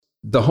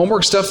the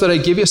homework stuff that I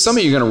give you, some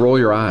of you are going to roll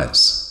your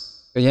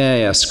eyes.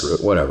 Yeah, screw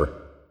it, whatever.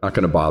 Not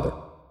going to bother.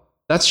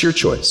 That's your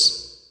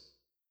choice.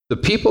 The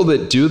people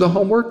that do the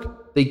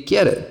homework, they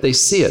get it. They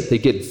see it. They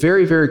get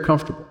very, very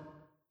comfortable.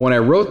 When I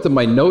wrote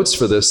my notes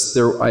for this,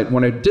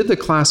 when I did the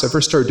class, I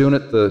first started doing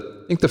it,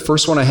 I think the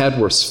first one I had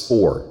was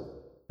 4.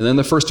 And then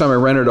the first time I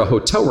rented a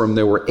hotel room,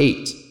 there were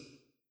 8.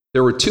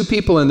 There were 2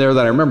 people in there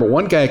that I remember.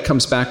 One guy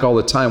comes back all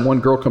the time.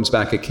 One girl comes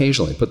back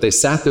occasionally. But they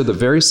sat there the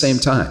very same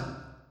time.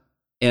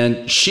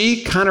 And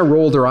she kind of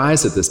rolled her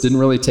eyes at this, didn't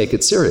really take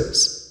it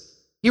serious.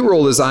 He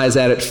rolled his eyes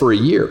at it for a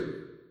year,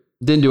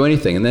 didn't do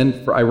anything. And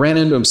then I ran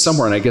into him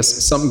somewhere, and I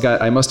guess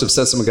I must have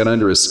said something got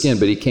under his skin,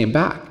 but he came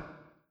back.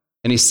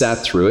 And he sat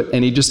through it,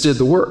 and he just did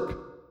the work.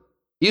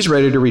 He's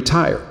ready to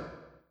retire.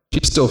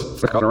 She's still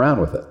fucking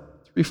around with it.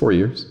 3-4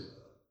 years.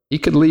 He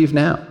could leave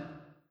now,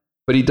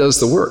 but he does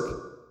the work.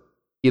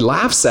 He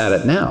laughs at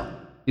it now.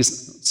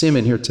 See him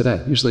in here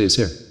today. Usually he's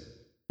here.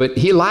 But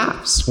he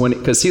laughs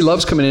because he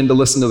loves coming in to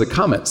listen to the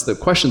comments, the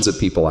questions that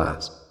people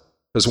ask.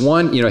 Because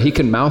one, he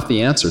can mouth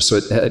the answer, so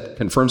it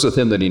confirms with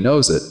him that he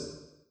knows it.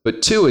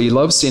 But 2, he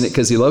loves seeing it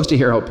because he loves to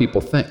hear how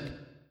people think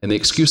and the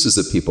excuses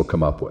that people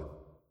come up with.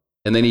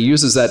 And then he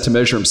uses that to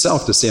measure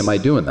himself to see, am I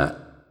doing that?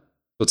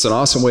 So it's an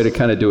awesome way to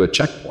kind of do a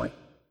checkpoint.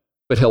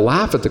 But he'll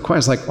laugh at the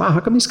questions like, wow, how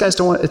come these guys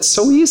don't want it? It's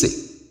so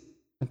easy.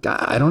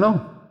 I don't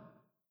know.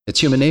 It's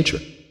human nature.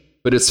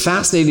 But it's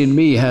fascinating to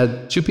me. You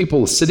had 2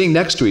 people sitting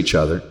next to each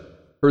other,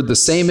 heard the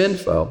same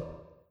info,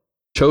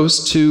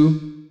 chose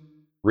to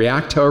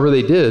react however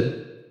they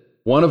did.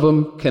 One of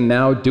them can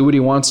now do what he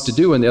wants to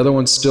do, and the other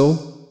one's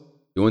still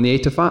doing the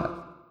 8 to 5,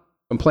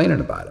 complaining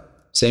about it.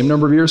 Same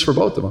number of years for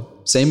both of them,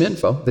 same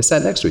info. They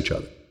sat next to each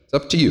other. It's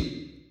up to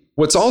you.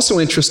 What's also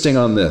interesting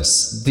on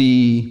this,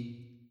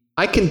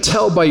 I can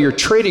tell by your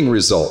trading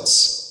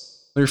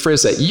results. Let me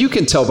rephrase that. You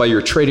can tell by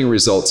your trading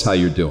results how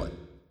you're doing.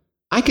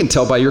 I can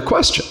tell by your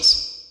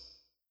questions.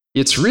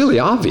 It's really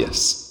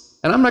obvious.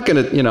 And I'm not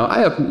going to, I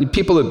have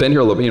people that have been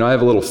here a little bit, I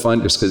have a little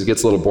fun just because it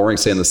gets a little boring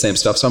saying the same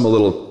stuff. So I'm a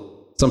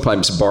little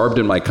sometimes barbed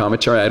in my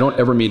commentary. I don't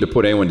ever mean to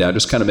put anyone down,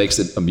 just kind of makes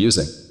it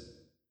amusing.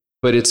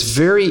 But it's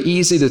very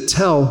easy to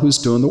tell who's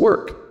doing the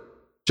work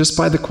just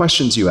by the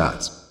questions you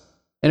ask.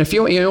 And if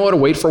you want to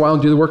wait for a while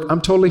and do the work,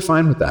 I'm totally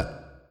fine with that.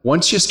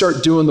 Once you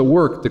start doing the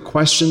work, the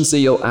questions that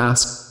you'll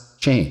ask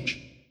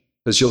change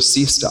because you'll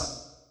see stuff.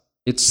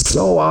 It's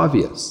so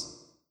obvious.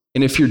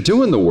 And if you're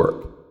doing the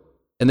work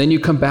and then you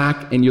come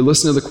back and you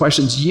listen to the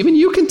questions, even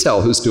you can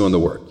tell who's doing the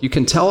work. You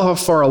can tell how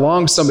far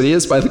along somebody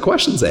is by the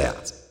questions they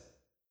ask.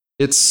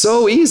 It's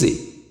so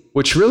easy,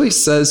 which really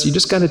says you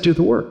just got to do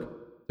the work.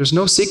 There's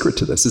no secret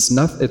to this.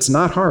 It's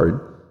not hard.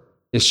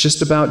 It's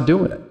just about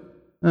doing it.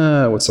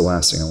 What's the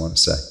last thing I want to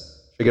say?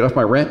 Should I get off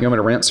my rant? You want me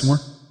to rant some more?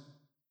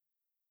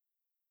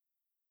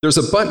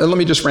 Let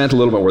me just rant a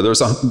little bit more.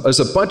 There's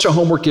a bunch of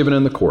homework given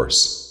in the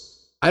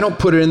course. I don't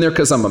put it in there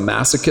because I'm a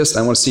masochist.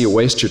 I want to see you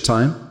waste your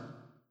time.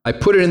 I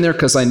put it in there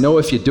because I know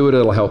if you do it,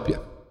 it'll help you.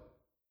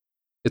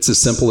 It's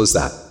as simple as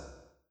that.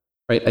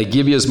 Right? I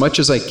give you as much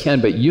as I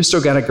can, but you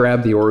still got to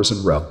grab the oars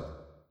and row.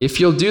 If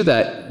you'll do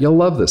that, you'll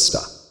love this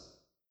stuff.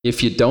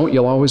 If you don't,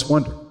 you'll always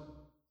wonder.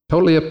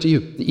 Totally up to you.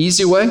 The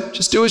easy way,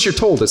 just do as you're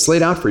told. It's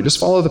laid out for you. Just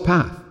follow the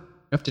path. You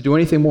don't have to do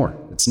anything more.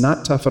 It's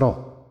not tough at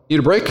all. Need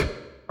a break?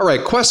 All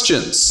right,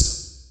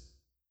 questions.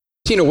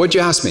 Tina, what'd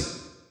you ask me?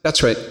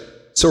 That's right.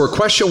 So her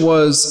question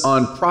was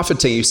on profit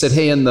taking. You said,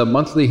 hey, in the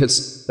monthly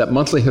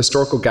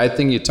historical guide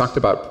thing, you talked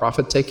about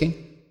profit taking.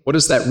 What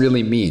does that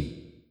really mean?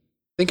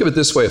 Think of it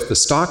this way. If the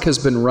stock has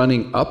been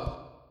running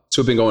up,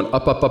 so we've been going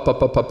up, up, up,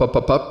 up, up, up, up,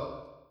 up, up,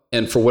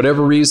 and for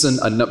whatever reason,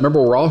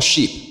 remember, we're all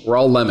sheep. We're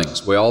all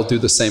lemmings. We all do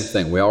the same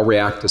thing. We all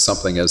react to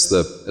something as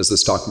the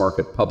stock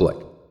market public.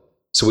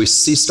 So we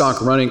see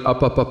stock running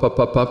up, up, up, up,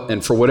 up, up,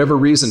 and for whatever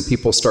reason,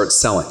 people start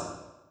selling.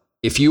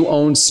 If you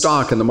own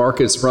stock and the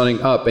market's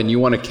running up and you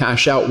want to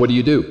cash out, what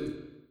do?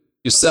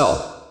 You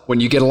sell. When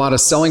you get a lot of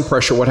selling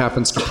pressure, what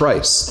happens to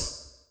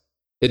price?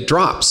 It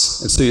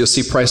drops. And so you'll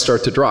see price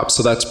start to drop.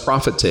 So that's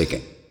profit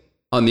taking.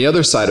 On the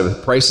other side of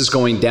it, price is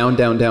going down,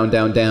 down, down,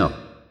 down, down.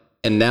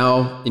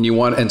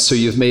 And so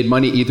you've made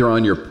money either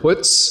on your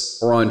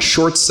puts or on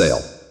short sale.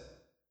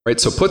 Right?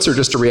 So puts are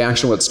just a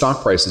reaction to what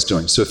stock price is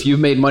doing. So if you've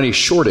made money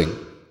shorting,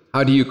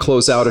 how do you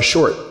close out a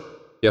short?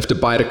 You have to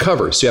buy to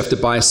cover. So you have to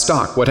buy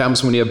stock. What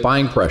happens when you have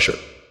buying pressure?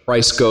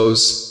 Price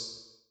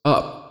goes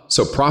up.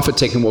 So profit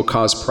taking will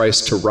cause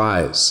price to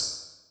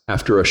rise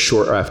after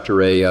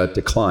a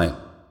decline.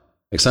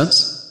 Make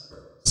sense?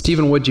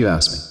 Stephen, what'd you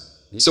ask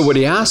me? So what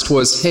he asked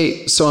was,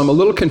 hey, so I'm a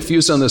little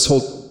confused on this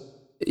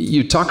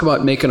you talk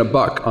about making a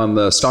buck on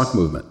the stock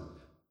movement.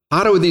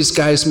 How do these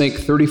guys make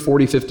 30,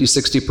 40, 50,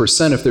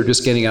 60% if they're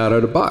just getting out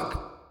at a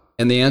buck?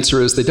 And the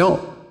answer is they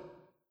don't.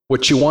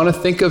 What you want to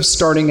think of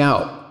starting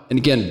out, and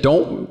again,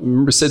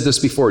 remember I said this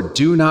before,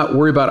 do not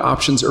worry about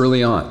options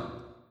early on.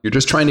 You're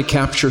just trying to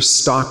capture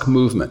stock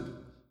movement.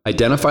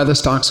 Identify the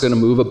stock's going to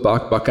move a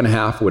buck, buck and a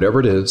half, whatever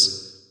it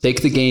is.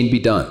 Take the gain, be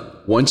done.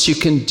 Once you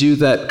can do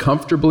that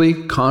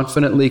comfortably,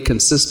 confidently,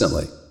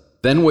 consistently,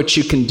 then what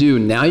you can do,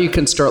 now you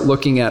can start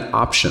looking at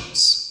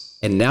options.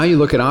 And now you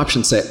look at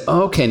options and say,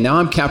 okay, now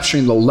I'm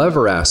capturing the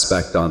lever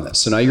aspect on this.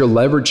 So now you're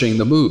leveraging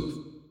the move.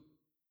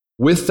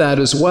 With that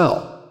as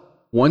well,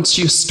 once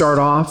you start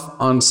off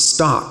on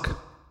stock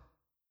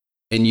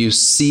and you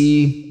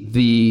see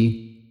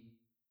the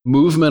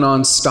movement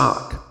on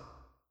stock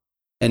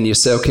and you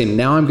say, okay,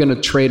 now I'm going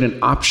to trade an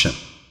option.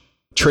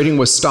 Trading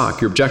with stock,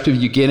 your objective,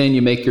 you get in,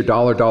 you make your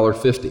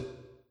 $1.50.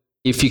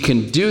 If you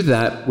can do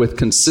that with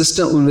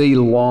consistently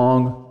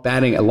long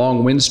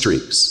win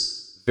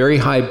streaks, very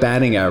high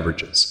batting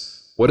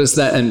averages. What is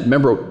that? And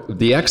remember,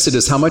 the exit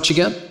is how much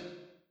again?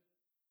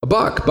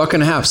 $1,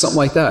 $1.50, something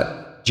like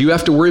that. Do you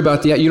have to worry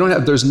about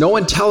there's no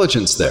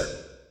intelligence there.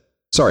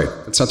 Sorry,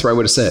 that's not the right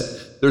way to say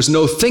it. There's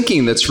no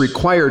thinking that's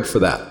required for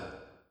that.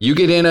 You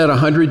get in at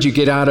 100, you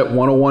get out at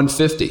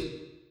 101.50.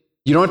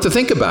 You don't have to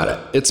think about it.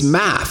 It's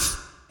math.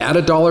 Add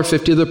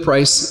 $1.50 to the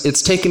price.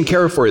 It's taken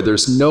care of for you.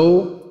 There's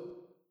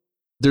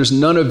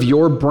none of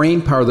your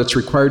brain power that's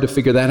required to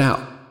figure that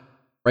out.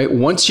 Right?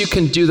 Once you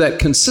can do that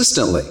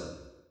consistently,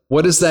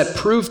 what does that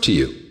prove to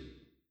you?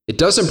 It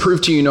doesn't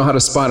prove to you know how to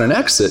spot an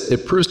exit.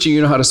 It proves to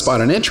you know how to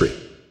spot an entry.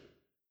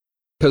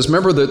 Because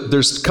remember that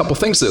there's a couple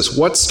things to this.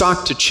 What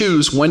stock to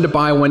choose, when to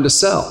buy, when to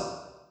sell.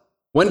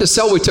 When to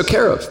sell we took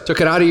care of,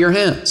 took it out of your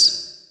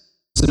hands.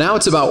 So now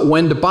it's about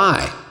when to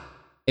buy.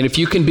 And if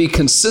you can be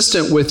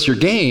consistent with your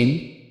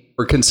gain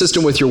or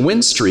consistent with your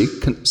win streak,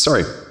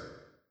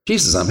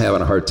 Jesus, I'm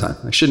having a hard time.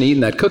 I shouldn't have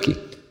eaten that cookie.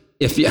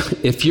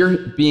 If you're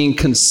being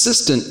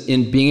consistent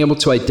in being able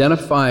to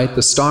identify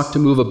the stock to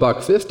move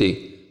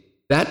 $1.50,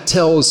 that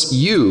tells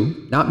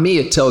you, not me,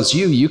 it tells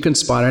you, you can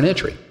spot an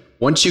entry.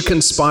 Once you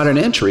can spot an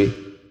entry,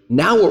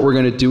 now what we're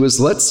going to do is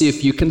let's see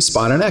if you can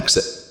spot an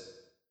exit.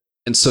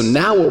 And so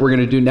now what we're going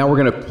to do, now we're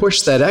going to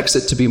push that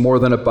exit to be more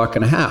than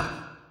 $1.50.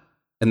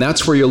 And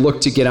that's where you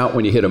look to get out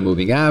when you hit a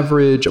moving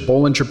average, a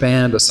Bollinger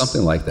Band, or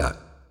something like that.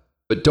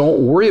 But don't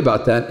worry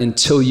about that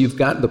until you've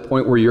gotten to the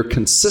point where you're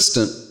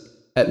consistent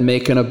at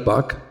making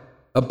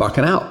 $1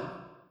 and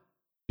out.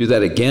 Do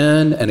that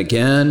again and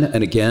again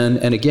and again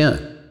and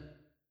again.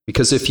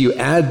 Because if you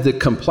add the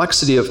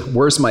complexity of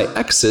where's my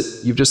exit,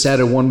 you've just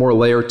added one more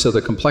layer to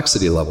the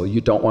complexity level.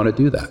 You don't want to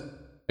do that.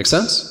 Make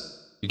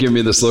sense? You give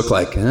me this look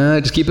like,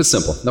 just keep it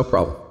simple. No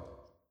problem.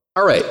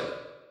 All right.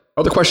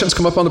 Other questions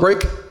come up on the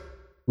break?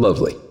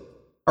 Lovely.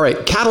 All right.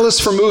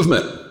 Catalysts for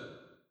movement.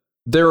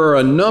 There are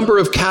a number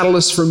of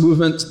catalysts for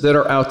movement that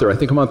are out there. I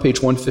think I'm on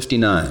page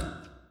 159.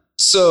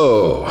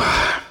 So,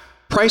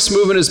 price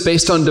movement is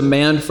based on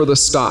demand for the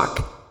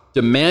stock.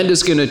 Demand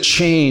is going to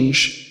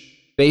change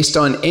based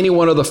on any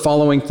one of the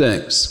following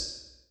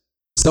things.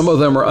 Some of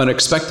them are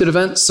unexpected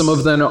events. Some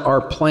of them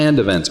are planned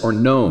events or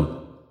known.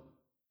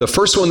 The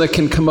first one that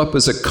can come up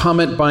is a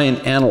comment by an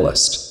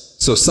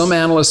analyst. So some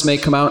analysts may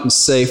come out and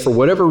say, for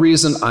whatever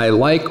reason, I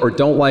like or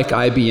don't like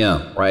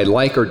IBM, or I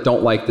like or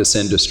don't like this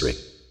industry.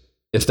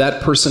 If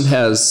that person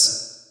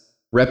has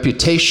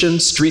reputation,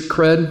 street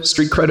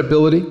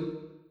credibility,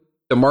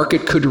 the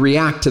market could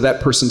react to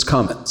that person's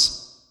comments.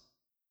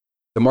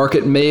 The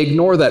market may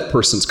ignore that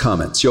person's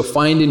comments. You'll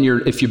find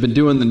if you've been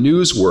doing the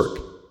news work,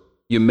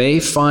 you may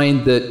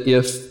find that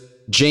if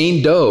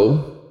Jane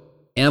Doe,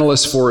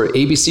 analyst for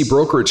ABC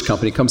brokerage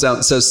company, comes out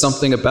and says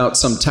something about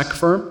some tech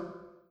firm,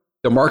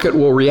 the market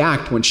will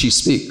react when she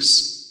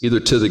speaks, either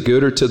to the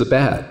good or to the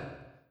bad.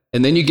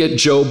 And then you get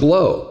Joe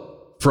Blow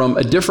from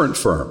a different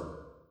firm,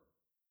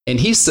 and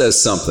he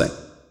says something,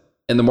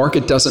 and the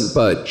market doesn't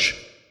budge.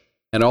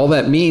 And all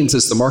that means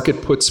is the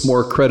market puts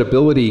more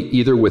credibility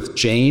either with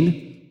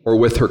Jane or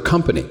with her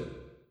company.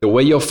 The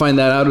way you'll find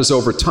that out is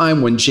over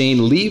time when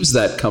Jane leaves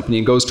that company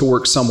and goes to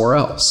work somewhere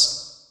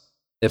else.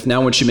 If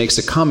now when she makes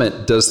a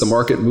comment, does the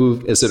market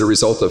move? Is it a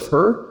result of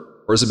her,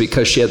 or is it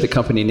because she had the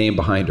company name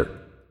behind her?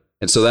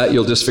 And so that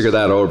you'll just figure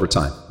that out over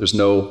time. There's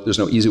no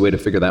easy way to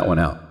figure that one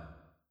out.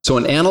 So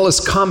an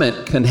analyst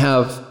comment can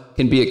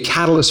be a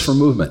catalyst for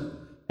movement,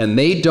 and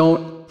they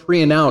don't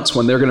pre-announce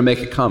when they're going to make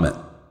a comment.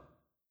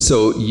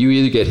 So you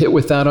either get hit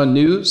with that on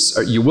news,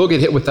 or you will get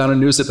hit with that on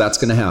news if that's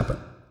going to happen.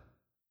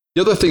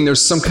 The other thing,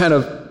 there's some kind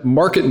of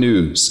market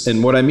news.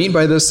 And what I mean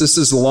by this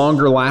is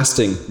longer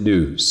lasting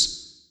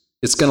news.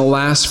 It's going to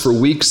last for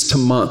weeks to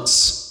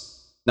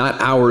months, not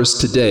hours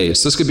to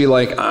days. So this could be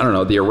like, I don't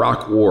know, the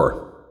Iraq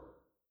War.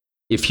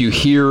 If you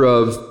hear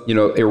of,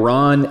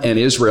 Iran and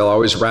Israel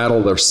always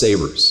rattle their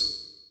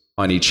sabers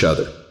on each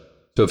other.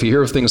 So if you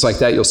hear of things like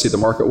that, you'll see the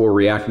market will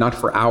react not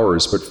for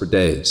hours, but for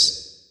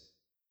days.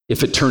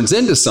 If it turns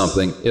into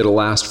something, it'll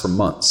last for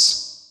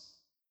months.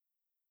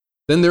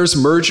 Then there's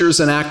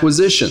mergers and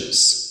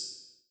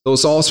acquisitions.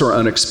 Those also are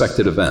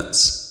unexpected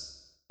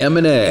events.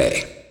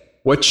 M&A.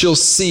 What you'll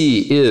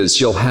see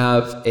is you'll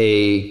have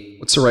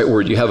what's the right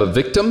word? You have a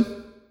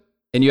victim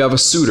and you have a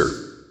suitor.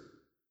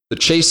 The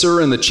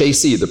chaser and the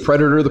chasee, the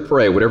predator, the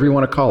prey, whatever you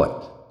want to call it.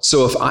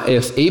 So if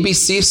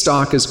ABC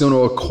stock is going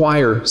to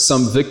acquire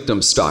some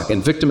victim stock,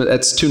 and victim,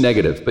 that's too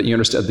negative, but you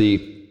understand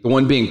the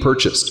one being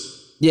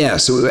purchased. Yeah,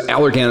 so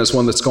Allergan is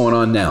one that's going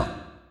on now.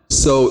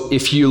 So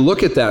if you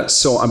look at that,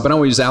 but I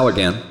don't use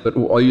Allergan, but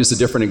I'll use a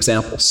different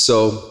example.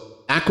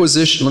 So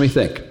acquisition, let me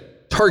think.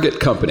 Target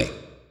company.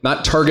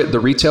 Not Target, the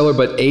retailer,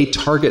 but a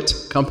target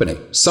company.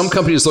 Some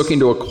companies looking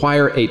to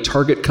acquire a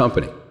target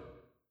company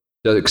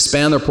to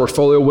expand their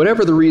portfolio,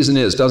 whatever the reason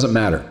is, doesn't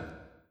matter.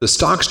 The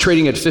stock's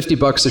trading at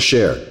 $50 a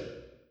share.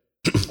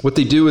 What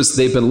they do is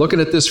they've been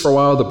looking at this for a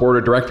while. The board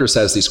of directors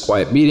has these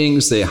quiet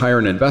meetings. They hire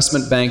an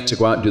investment bank to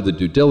go out and do the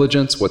due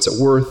diligence. What's it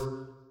worth?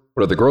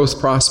 What are the growth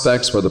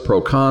prospects? What are the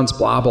pro cons?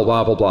 Blah, blah,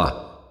 blah, blah,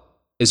 blah.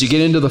 As you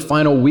get into the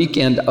final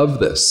weekend of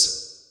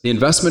this, the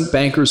investment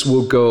bankers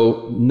will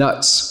go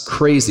nuts,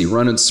 crazy,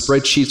 running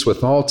spreadsheets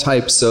with all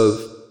types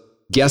of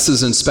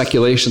guesses and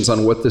speculations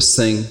on what this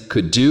thing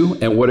could do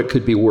and what it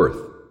could be worth.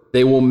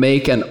 They will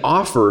make an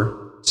offer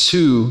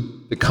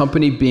to the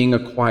company being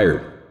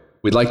acquired.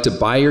 We'd like to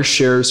buy your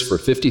shares for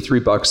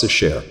 $53 a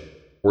share,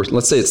 or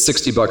let's say it's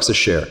 $60 a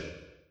share.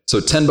 So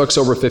 $10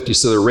 over 50,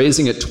 so they're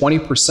raising it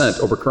 20%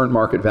 over current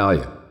market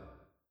value.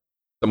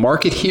 The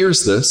market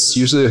hears this.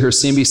 Usually they hear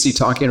CNBC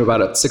talking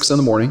about it at 6 in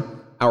the morning,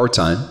 our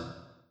time.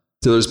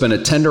 So there's been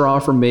a tender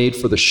offer made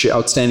for the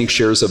outstanding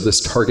shares of this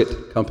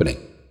target company.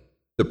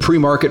 The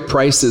pre-market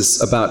price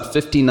is about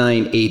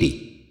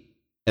 $59.80,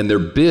 and their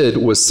bid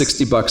was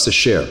 $60 a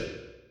share.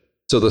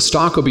 So the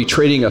stock will be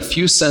trading a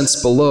few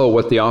cents below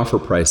what the offer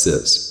price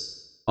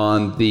is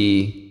on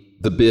the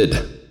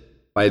bid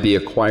by the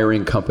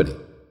acquiring company.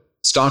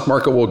 Stock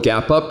market will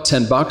gap up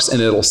 $10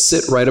 and it'll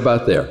sit right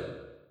about there.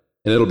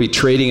 And it'll be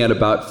trading at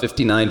about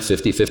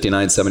 $59.50,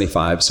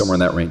 $59.75, somewhere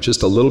in that range,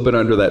 just a little bit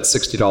under that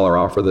 $60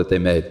 offer that they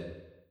made.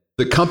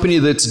 The company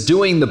that's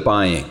doing the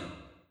buying,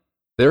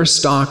 their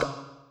stock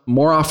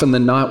more often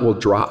than not will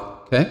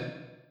drop, okay?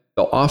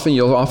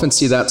 You'll often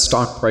see that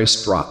stock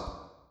price drop.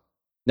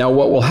 Now,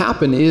 what will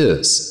happen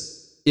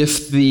is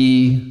if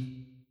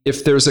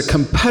there's a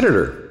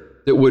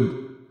competitor that would,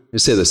 let me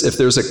say this, if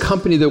there's a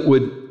company that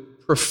would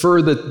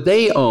prefer that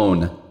they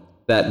own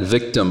that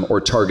victim or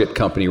target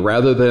company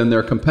rather than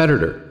their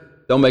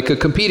competitor, they'll make a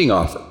competing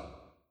offer.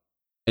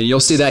 And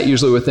you'll see that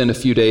usually within a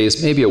few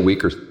days, maybe a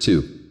week or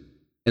two.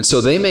 And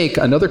so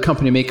another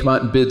company may come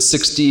out and bid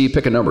 60,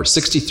 pick a number,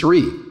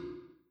 63.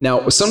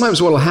 Now,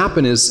 sometimes what will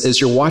happen is, as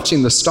you're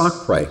watching the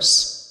stock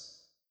price,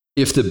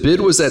 if the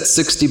bid was at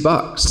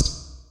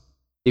 $60,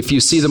 if you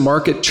see the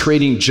market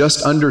trading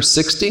just under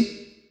 60,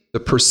 the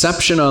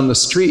perception on the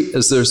street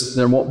is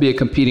there won't be a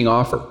competing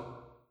offer.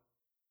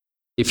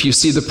 If you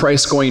see the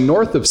price going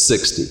north of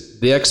 60,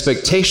 the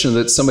expectation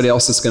that somebody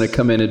else is going to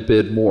come in and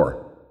bid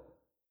more,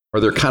 or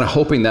they're kind of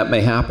hoping that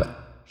may happen.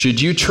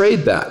 Should you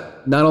trade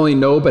that? Not only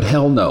no, but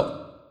hell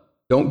no.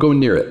 Don't go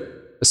near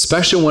it,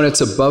 especially when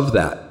it's above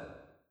that,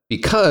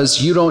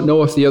 because you don't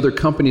know if the other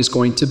company is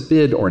going to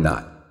bid or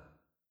not.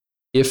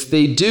 If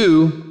they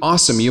do,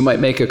 awesome, you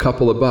might make a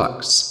couple of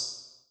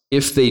bucks.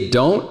 If they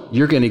don't,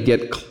 you're going to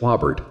get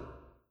clobbered.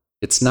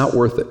 It's not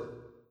worth it.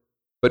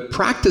 But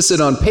practice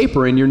it on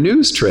paper in your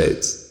news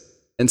trades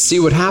and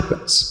see what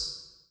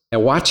happens.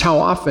 And watch how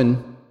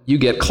often you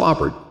get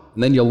clobbered,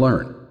 and then you'll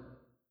learn.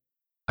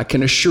 I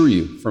can assure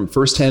you from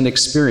firsthand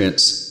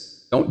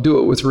experience, don't do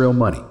it with real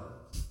money.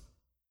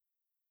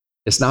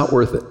 It's not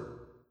worth it.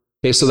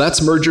 Okay, so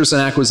that's mergers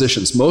and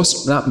acquisitions. You'll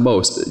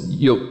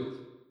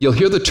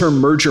hear the term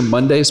merger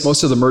Mondays.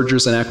 Most of the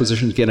mergers and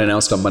acquisitions get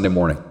announced on Monday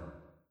morning.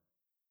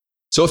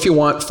 So if you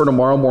want, for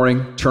tomorrow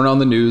morning, turn on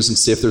the news and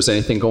see if there's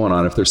anything going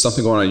on. If there's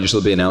something going on, it'll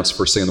usually be announced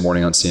first thing in the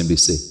morning on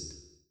CNBC.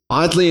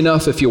 Oddly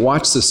enough, if you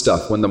watch this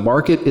stuff, when the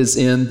market is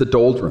in the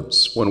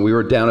doldrums, when we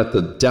were down at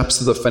the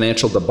depths of the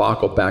financial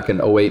debacle back in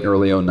 08 and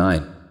early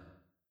 09,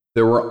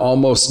 there were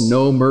almost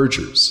no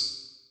mergers.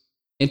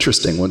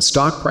 Interesting. When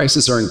stock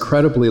prices are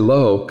incredibly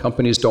low,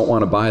 companies don't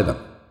want to buy them.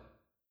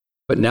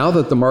 But now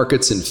that the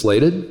market's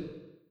inflated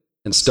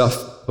and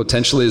stuff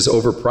potentially is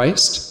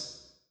overpriced,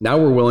 now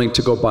we're willing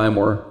to go buy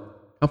more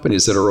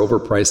companies that are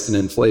overpriced and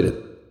inflated.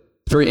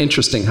 It's very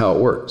interesting how it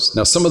works.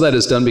 Now, some of that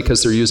is done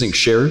because they're using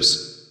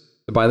shares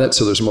to buy that,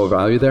 so there's more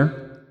value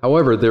there.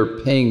 However,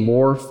 they're paying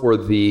more for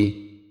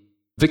the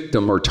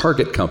victim or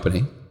target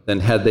company than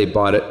had they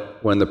bought it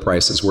when the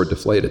prices were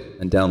deflated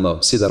and down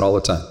low. See that all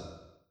the time.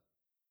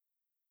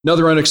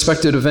 Another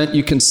unexpected event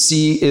you can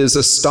see is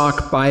a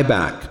stock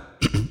buyback.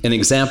 An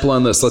example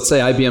on this, let's say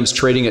IBM's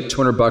trading at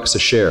 $200 a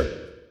share.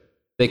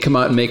 They come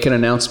out and make an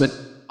announcement.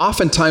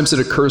 Oftentimes it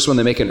occurs when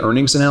they make an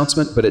earnings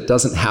announcement, but it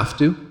doesn't have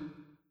to.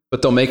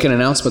 But they'll make an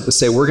announcement to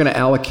say, we're going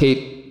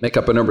to make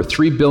up a number,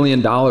 $3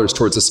 billion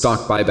towards a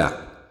stock buyback.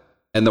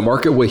 And the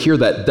market will hear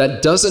that.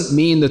 That doesn't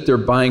mean that they're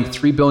buying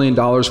 $3 billion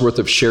worth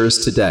of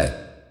shares today.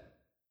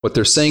 What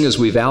they're saying is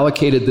we've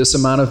allocated this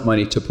amount of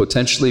money to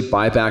potentially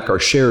buy back our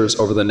shares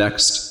over the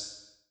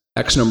next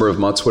X number of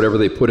months, whatever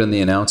they put in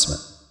the announcement.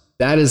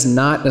 That is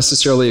not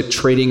necessarily a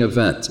trading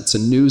event. It's a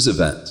news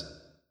event.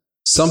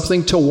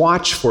 Something to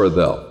watch for,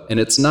 though. And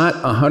it's not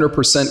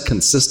 100%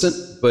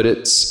 consistent, but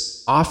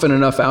it's often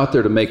enough out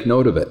there to make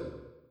note of it.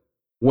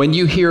 When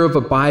you hear of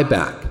a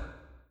buyback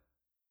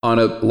on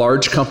a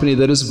large company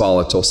that is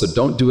volatile, so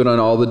don't do it on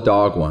all the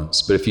dog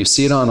ones, but if you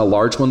see it on a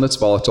large one that's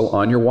volatile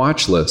on your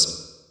watch list,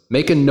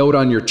 make a note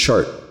on your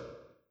chart.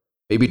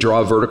 Maybe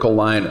draw a vertical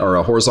line or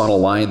a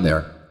horizontal line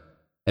there.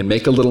 and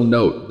make a little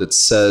note that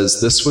says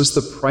this was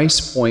the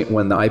price point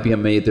when the IBM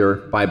made their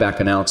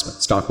buyback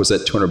announcement. Stock was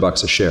at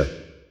 $200 a share.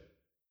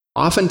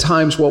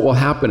 Oftentimes what will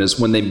happen is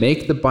when they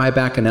make the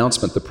buyback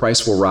announcement, the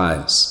price will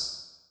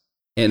rise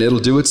and it'll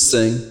do its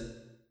thing.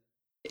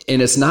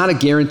 And it's not a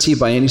guarantee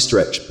by any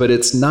stretch, but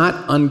it's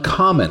not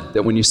uncommon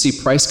that when you see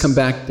price come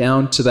back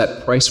down to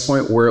that price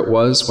point where it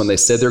was when they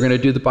said they're going to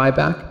do the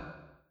buyback,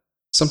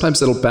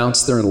 sometimes it'll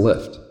bounce there and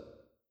lift.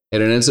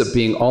 And it ends up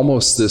being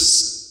almost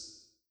this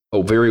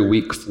very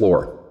weak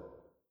floor.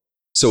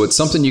 So it's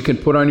something you can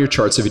put on your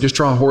charts. If you just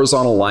draw a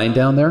horizontal line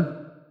down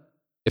there,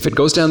 if it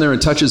goes down there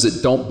and touches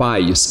it, don't buy.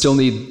 You still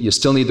need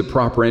the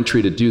proper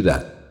entry to do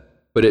that.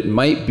 But it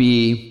might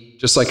be,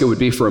 just like it would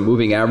be for a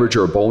moving average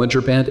or a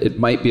Bollinger Band, it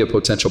might be a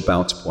potential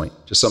bounce point,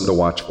 just something to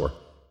watch for.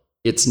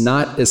 It's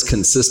not as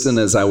consistent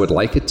as I would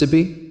like it to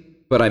be,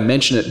 but I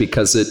mention it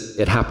because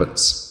it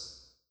happens.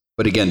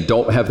 But again,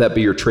 don't have that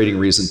be your trading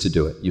reason to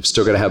do it. You've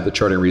still got to have the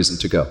charting reason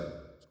to go.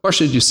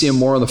 Question, did you see them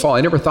more in the fall?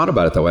 I never thought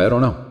about it that way. I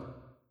don't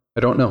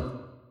know.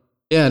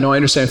 Yeah, no, I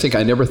understand. I think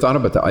I never thought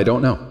about that. I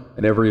don't know.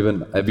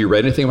 Have you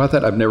read anything about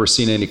that? I've never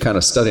seen any kind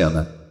of study on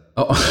that.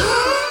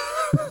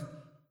 Oh,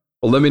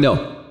 well, let me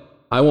know.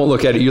 I won't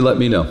look at it. You let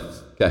me know.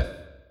 Okay.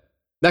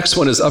 Next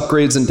one is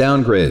upgrades and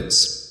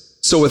downgrades.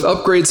 So with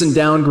upgrades and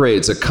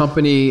downgrades, a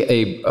company,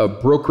 a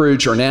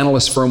brokerage or an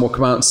analyst firm will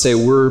come out and say,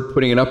 we're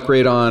putting an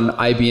upgrade on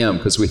IBM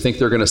because we think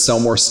they're going to sell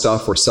more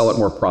stuff or sell it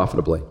more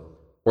profitably.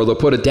 Or they'll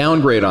put a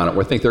downgrade on it.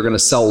 We think they're going to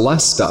sell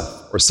less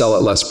stuff or sell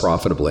it less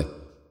profitably.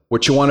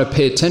 What you want to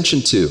pay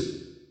attention to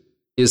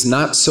is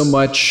not so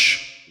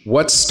much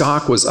what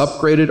stock was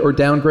upgraded or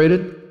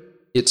downgraded.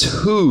 It's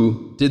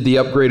who did the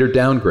upgrade or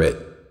downgrade.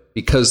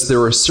 Because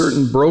there are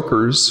certain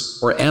brokers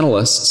or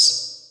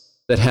analysts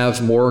that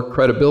have more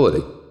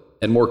credibility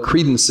and more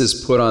credence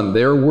is put on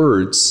their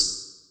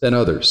words than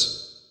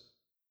others.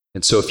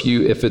 And so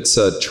if it's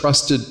a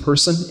trusted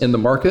person in the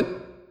market,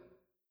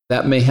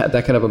 that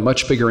can have a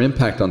much bigger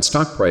impact on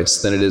stock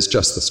price than it is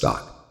just the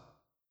stock.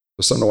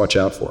 So something to watch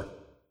out for.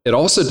 It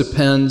also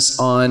depends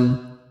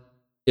on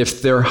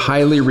if they're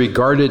highly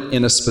regarded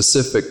in a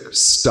specific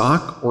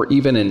stock or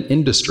even an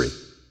industry.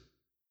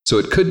 So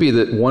it could be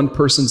that one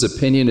person's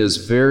opinion is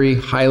very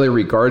highly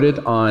regarded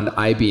on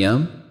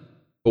IBM,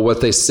 but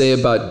what they say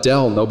about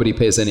Dell, nobody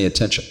pays any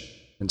attention.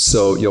 And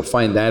so you'll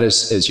find that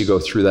as you go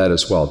through that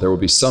as well. There will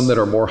be some that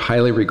are more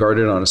highly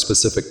regarded on a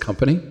specific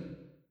company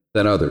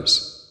than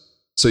others.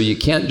 So you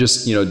can't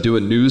just do a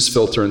news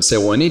filter and say,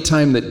 well,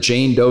 anytime that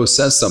Jane Doe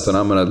says something,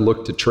 I'm going to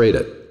look to trade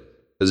it.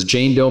 Because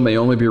Jane Doe may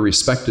only be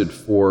respected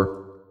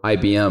for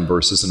IBM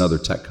versus another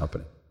tech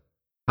company.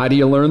 How do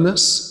you learn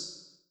this?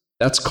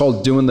 That's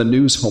called doing the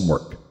news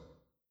homework.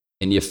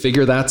 And you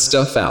figure that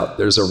stuff out.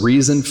 There's a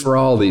reason for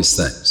all these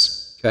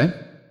things. Okay?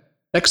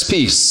 Next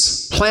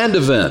piece, planned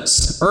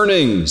events,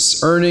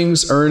 earnings.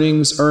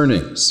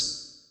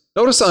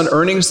 Notice on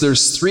earnings,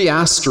 there's 3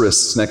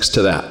 asterisks next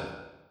to that.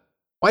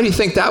 Why do you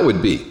think that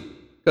would be?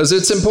 Because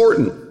it's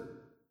important.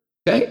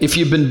 Okay? If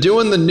you've been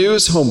doing the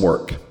news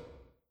homework,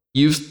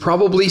 you've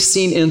probably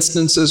seen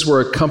instances where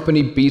a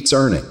company beats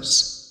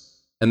earnings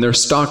and their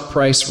stock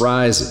price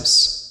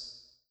rises.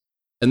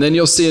 And then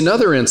you'll see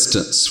another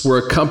instance where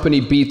a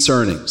company beats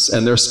earnings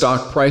and their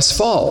stock price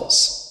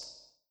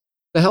falls.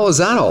 The hell is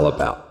that all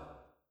about?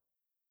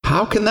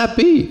 How can that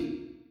be?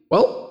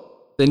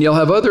 Well, then you'll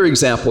have other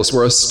examples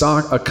where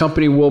a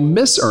company will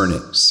miss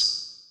earnings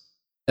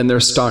and their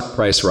stock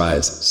price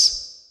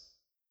rises.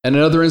 And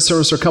another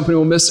instance where a company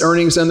will miss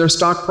earnings and their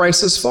stock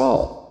prices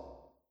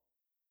fall.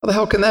 How the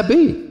hell can that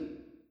be?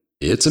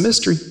 It's a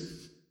mystery.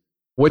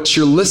 What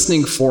you're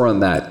listening for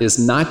on that is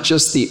not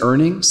just the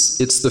earnings,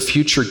 it's the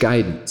future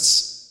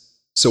guidance.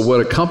 So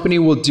what a company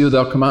will do,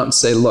 they'll come out and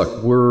say,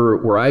 look, we're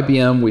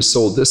IBM, we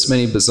sold this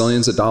many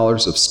bazillions of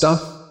dollars of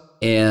stuff,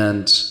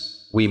 and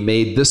we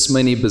made this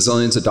many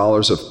bazillions of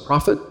dollars of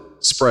profit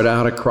spread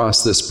out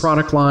across this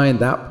product line,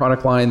 that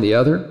product line, the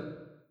other.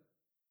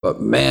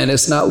 But man,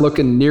 it's not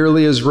looking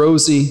nearly as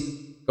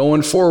rosy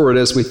going forward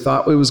as we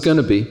thought it was going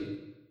to be.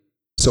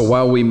 So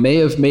while we may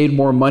have made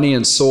more money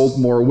and sold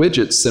more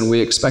widgets than we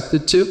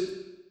expected to,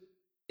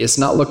 it's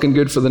not looking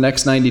good for the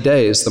next 90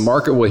 days. The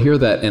market will hear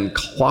that and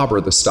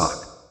clobber the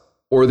stock.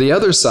 Or the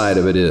other side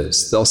of it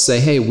is, they'll say,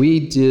 hey,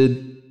 we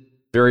did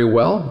very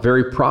well,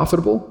 very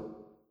profitable.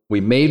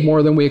 We made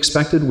more than we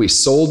expected. We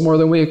sold more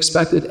than we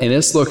expected. And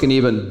it's looking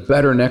even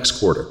better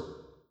next quarter.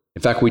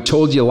 In fact, we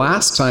told you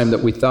last time that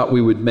we thought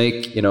we would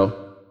make, $10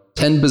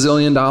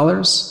 bazillion.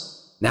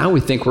 Now we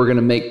think we're going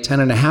to make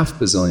 $10.5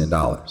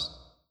 bazillion.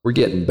 We're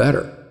getting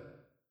better.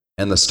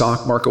 And the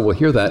stock market will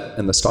hear that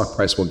and the stock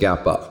price will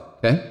gap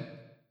up. Okay?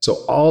 So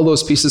all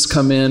those pieces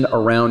come in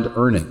around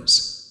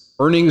earnings.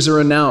 Earnings are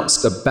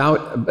announced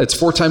it's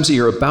 4 times a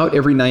year, about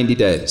every 90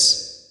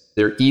 days.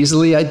 They're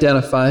easily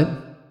identified.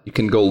 You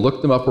can go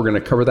look them up. We're going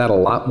to cover that a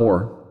lot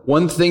more.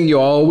 One thing you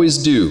always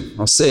do,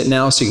 I'll say it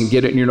now so you can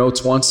get it in your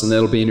notes once and then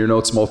it'll be in your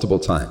notes multiple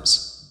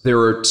times. There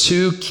are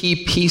 2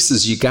 key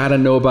pieces you got to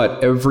know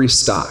about every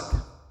stock.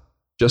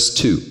 Just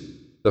 2.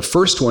 The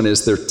first one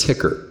is their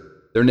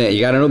ticker. Their name.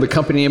 You got to know the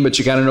company name, but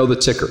you got to know the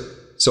ticker.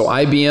 So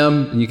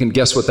IBM, you can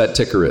guess what that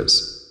ticker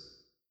is.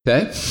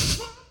 Okay?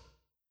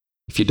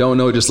 If you don't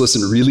know, just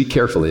listen really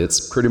carefully.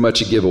 It's pretty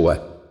much a giveaway.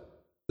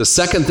 The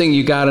second thing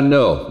you got to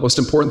know, most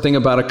important thing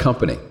about a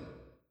company,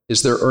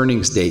 is their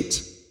earnings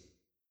date.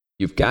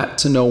 You've got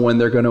to know when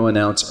they're going to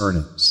announce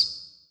earnings.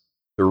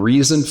 The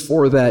reason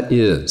for that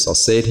is, I'll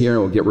say it here and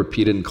it will get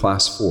repeated in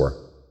class 4.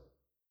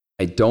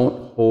 I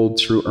don't hold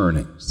true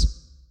earnings.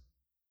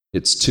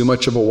 It's too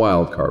much of a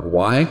wild card.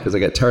 Why? Because I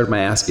got tired of my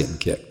ass getting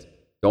kicked.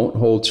 Don't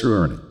hold true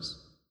earnings.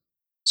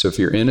 So if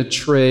you're in a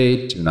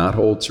trade, do not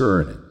hold true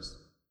earnings.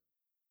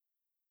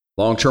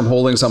 Long-term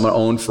holdings, I'm going to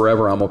own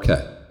forever, I'm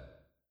okay.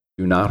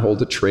 Do not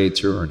hold a trade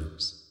through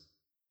earnings.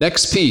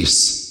 Next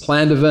piece,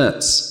 planned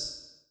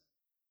events.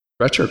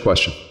 Stretch or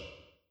question?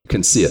 You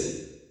can see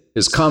it.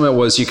 His comment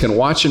was, you can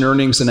watch an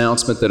earnings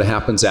announcement that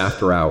happens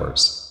after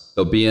hours.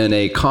 They'll be in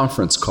a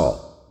conference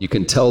call. You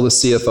can tell the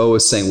CFO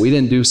is saying, we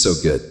didn't do so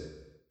good.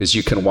 Because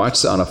you can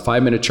watch on a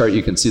 5-minute chart,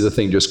 you can see the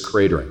thing just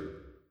cratering.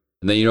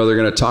 And then they're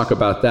going to talk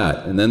about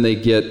that. And then they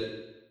get,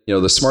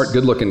 the smart,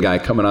 good-looking guy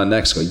coming on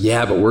next, go,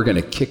 yeah, but we're going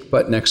to kick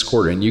butt next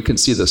quarter. And you can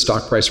see the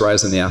stock price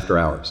rise in the after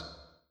hours.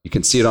 You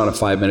can see it on a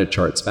 5-minute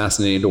chart. It's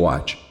fascinating to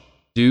watch.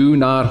 Do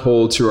not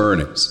hold to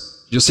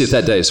earnings. You'll see it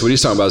that day. So what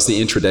he's talking about is the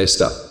intraday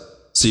stuff.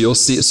 So you'll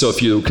see. So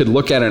if you could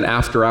look at an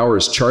after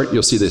hours chart,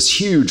 you'll see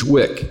this huge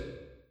wick.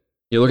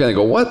 You look at it and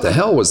go, what the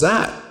hell was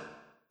that?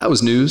 That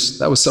was news.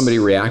 That was somebody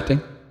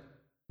reacting.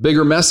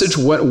 Bigger message.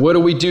 What do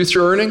we do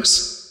through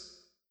earnings?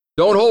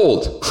 Don't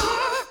hold.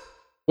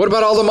 What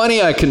about all the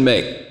money I can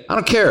make? I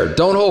don't care.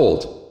 Don't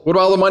hold. What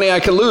about all the money I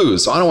can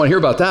lose? I don't want to hear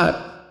about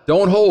that.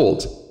 Don't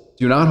hold.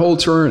 Do not hold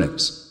to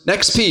earnings.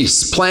 Next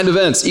piece, planned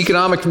events,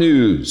 economic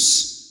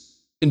news.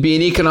 It can be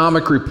an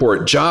economic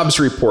report, jobs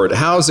report,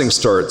 housing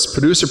starts,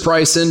 producer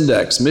price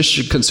index,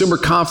 Michigan consumer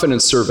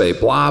confidence survey,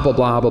 blah, blah,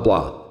 blah, blah,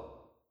 blah.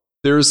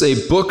 There's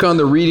a book on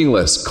the reading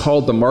list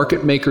called The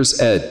Market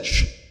Maker's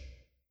Edge.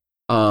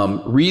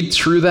 Read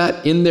through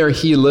that. In there,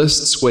 he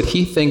lists what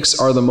he thinks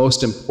are the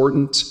most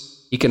important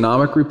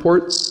economic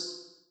reports.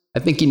 I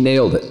think he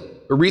nailed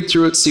it. But read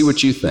through it, see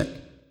what you think.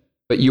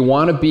 But you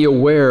want to be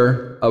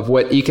aware of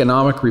what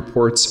economic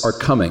reports are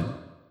coming,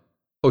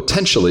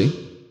 potentially,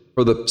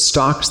 for the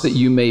stocks that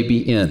you may be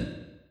in.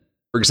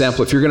 For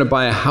example, if you're going to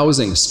buy a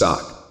housing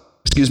stock,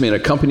 and a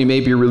company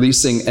may be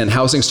releasing, and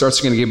housing starts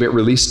are going to get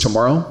released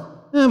tomorrow,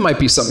 it might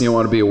be something you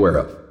want to be aware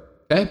of.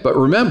 Okay? But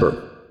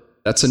remember,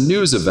 that's a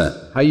news event.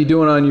 How you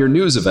doing on your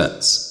news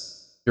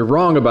events? You're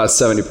wrong about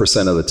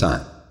 70% of the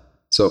time.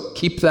 So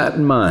keep that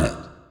in mind.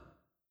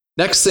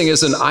 Next thing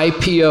is an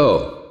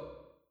IPO.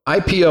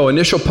 IPO,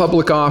 initial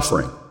public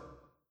offering.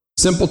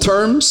 Simple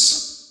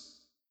terms,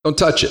 don't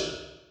touch it.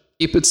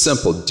 Keep it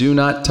simple. Do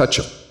not touch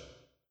them.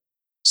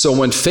 So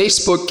when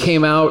Facebook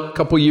came out a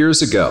couple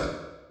years ago,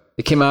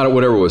 it came out at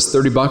whatever it was,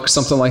 $30,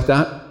 something like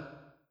that.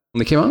 When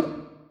they came out?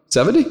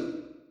 70?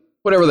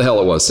 Whatever the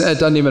hell it was. It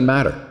doesn't even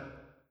matter.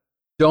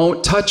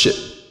 Don't touch it.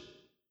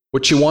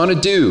 What you want to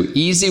do,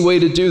 easy way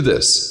to do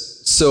this.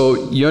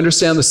 So you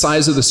understand the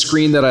size of the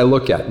screen that I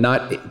look at,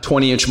 not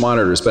 20-inch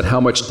monitors, but how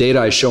much data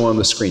I show on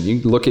the screen.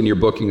 You can look in your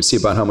book and see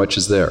about how much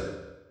is there.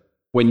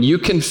 When you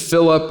can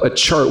fill up a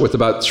chart with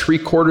about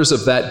 3/4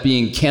 of that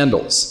being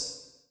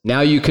candles,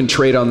 now you can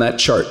trade on that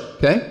chart,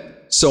 okay?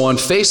 So on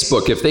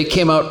Facebook, if they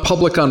came out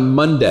public on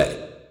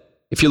Monday,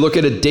 if you look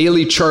at a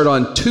daily chart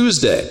on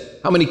Tuesday,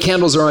 how many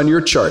candles are on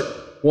your chart?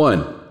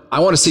 1. I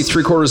want to see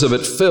 3/4 of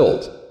it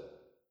filled.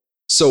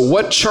 So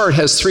what chart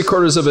has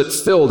 3/4 of it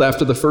filled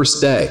after the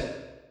first day?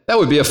 That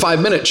would be a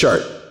 5-minute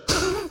chart.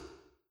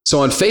 So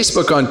on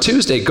Facebook on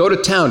Tuesday, go to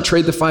town,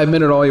 trade the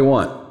 5-minute all you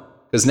want.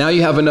 Because now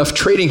you have enough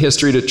trading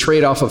history to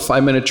trade off a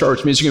 5-minute chart,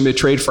 which means you're going to be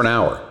trade for an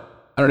hour.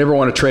 I don't ever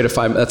want to trade a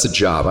 5-minute. That's a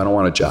job. I don't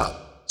want a job.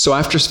 So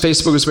after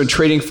Facebook has been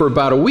trading for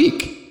about a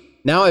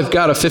week, now I've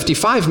got a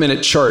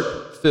 55-minute chart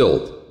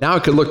filled. Now I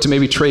could look to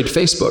maybe trade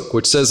Facebook,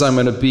 which says I'm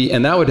going to be,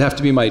 and that would have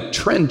to be my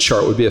trend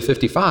chart would be a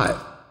 55,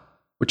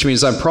 which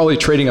means I'm probably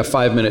trading a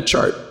 5-minute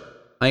chart.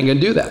 I ain't going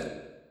to do that.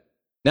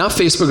 Now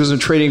Facebook has been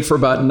trading for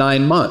about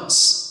 9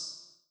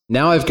 months.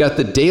 Now I've got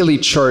the daily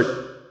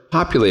chart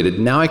populated.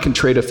 Now I can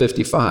trade a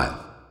 55.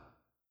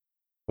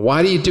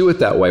 Why do you do it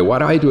that way? Why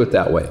do I do it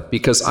that way?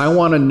 Because I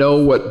want to know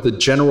what the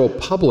general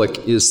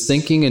public is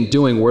thinking and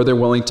doing, where they're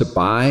willing to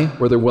buy,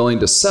 where they're willing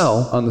to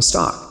sell on the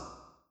stock.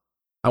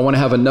 I want to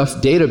have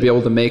enough data to be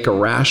able to make a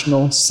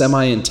rational,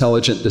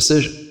 semi-intelligent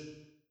decision.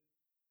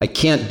 I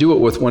can't do it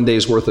with 1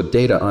 day's worth of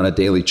data on a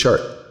daily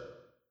chart.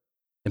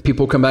 And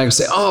people come back and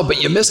say, oh,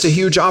 but you missed a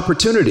huge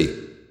opportunity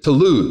to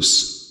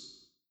lose.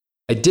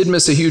 I did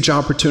miss a huge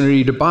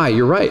opportunity to buy.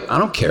 You're right. I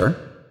don't care.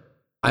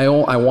 I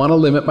want to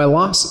limit my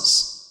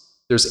losses.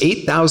 There's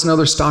 8,000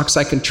 other stocks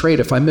I can trade.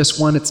 If I miss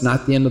one, it's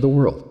not the end of the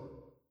world.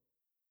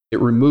 It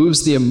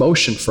removes the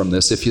emotion from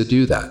this if you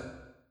do that.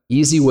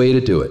 Easy way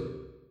to do it.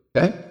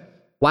 Okay?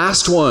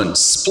 Last one,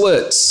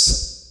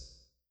 splits.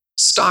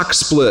 Stock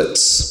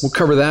splits. We'll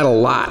cover that a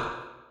lot.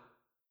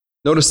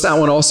 Notice that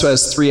one also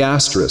has 3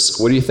 asterisks.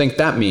 What do you think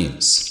that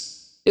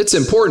means? It's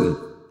important.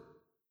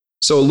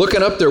 So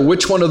looking up there,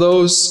 which one of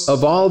those,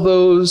 of all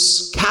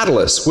those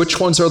catalysts, which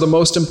ones are the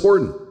most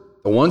important?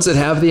 The ones that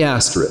have the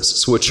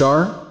asterisks, which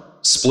are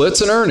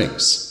splits and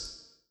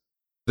earnings.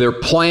 They're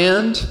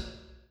planned,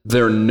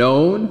 they're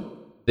known,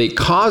 they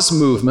cause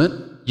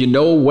movement. You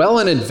know well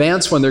in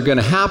advance when they're going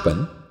to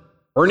happen.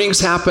 Earnings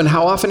happen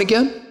how often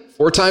again?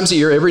 4 times a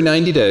year, every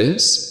 90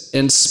 days.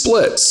 And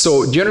splits.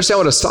 So do you understand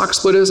what a stock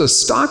split is? A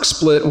stock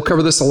split, we'll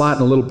cover this a lot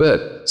in a little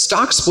bit.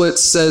 Stock split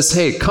says,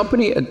 hey,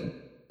 company,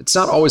 it's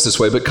not always this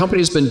way, but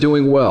company's been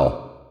doing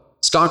well.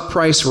 Stock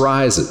price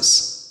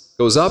rises,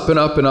 goes up and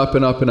up and up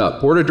and up and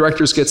up. Board of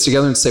directors gets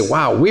together and say,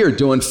 wow, we are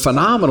doing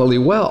phenomenally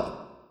well.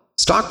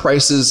 Stock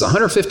price is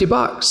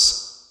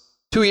 $150.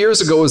 2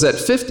 years ago it was at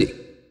 $50.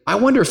 I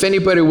wonder if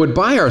anybody would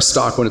buy our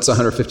stock when it's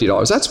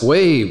 $150. That's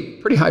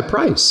pretty high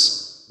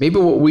price. Maybe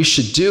what we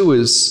should do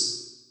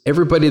is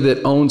everybody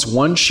that owns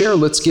 1 share,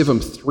 let's give them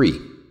 3.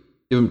 Give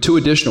them 2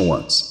 additional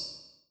ones.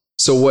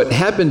 So what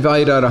had been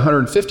valued at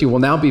 150 will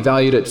now be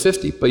valued at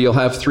 50, but you'll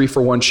have 3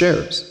 for 1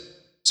 shares.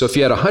 So if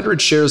you had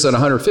 100 shares at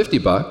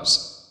 $150,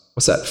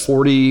 what's that?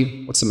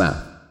 40, what's the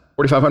math?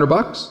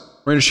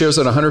 $4,500? 300 shares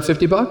at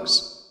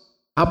 $150?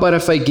 How about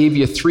if I gave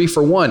you 3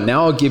 for 1?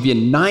 Now I'll give you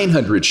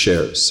 900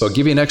 shares. So I'll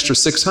give you an extra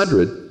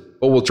 600,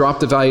 but we'll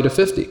drop the value to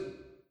 50.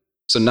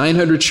 So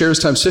 900 shares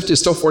times 50 is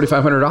still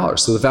 $4,500.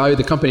 So the value of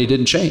the company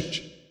didn't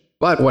change.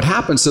 But what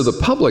happens to the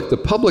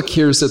public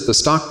hears that the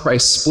stock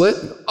price split.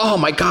 Oh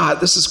my God,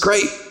 this is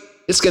great.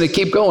 It's going to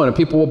keep going and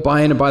people will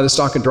buy in and buy the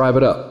stock and drive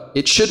it up.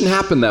 It shouldn't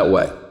happen that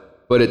way,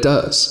 but it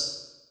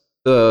does.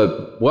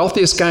 The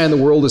wealthiest guy in the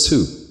world is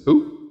who?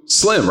 Who?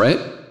 Slim, right?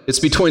 It's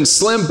between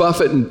Slim,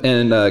 Buffett,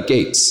 and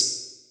Gates.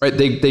 Right?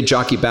 They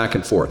jockey back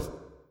and forth.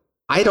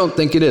 I don't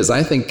think it is.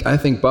 I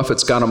think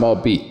Buffett's got them all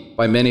beat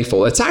by many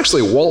fold. It's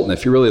actually Walton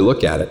if you really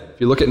look at it. If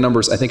you look at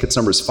numbers, I think it's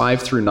numbers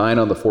 5 through 9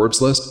 on the Forbes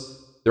list.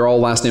 Their all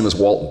last name is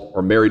Walton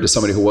or married to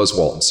somebody who was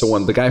Walton. So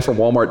when the guy from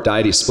Walmart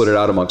died, he split it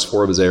out amongst 5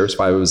 of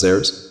his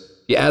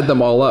heirs. You add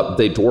them all up,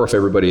 they dwarf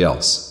everybody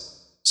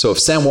else. So if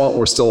Sam Walton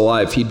were still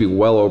alive, he'd be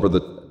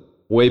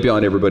way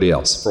beyond everybody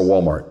else for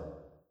Walmart.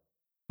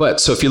 But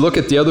so if you look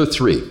at the other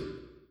 3,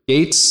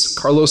 Gates,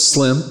 Carlos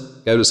Slim,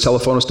 guy who does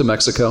telephones to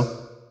Mexico,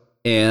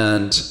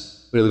 and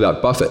what do we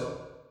got? Buffett.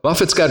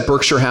 Buffett's got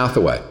Berkshire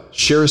Hathaway.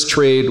 Shares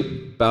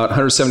trade about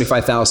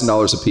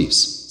 $175,000 a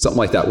piece, something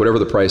like that, whatever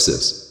the price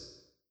is.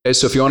 Okay,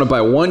 so if you want to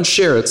buy 1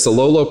 share, it's the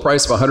low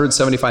price of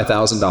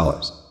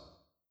 $175,000.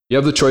 You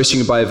have the choice. You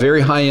can buy a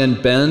very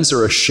high-end Benz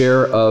or a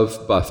share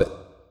of Buffett,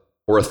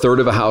 or a third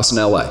of a house in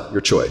LA,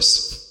 your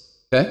choice.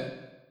 Okay?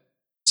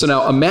 So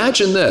now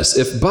imagine this.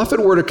 If Buffett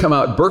were to come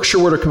out, Berkshire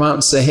were to come out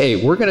and say,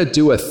 hey, we're going to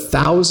do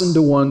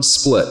 1,000-to-1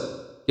 split.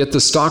 Get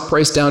the stock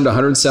price down to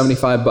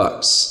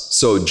 $175.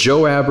 So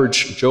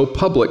Joe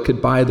Public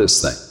could buy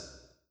this thing.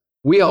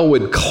 We all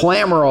would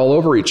clamor all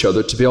over each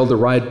other to be able to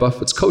ride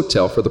Buffett's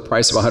coattail for the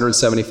price of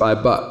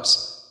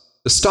 $175.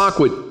 The stock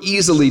would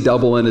easily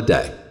double in a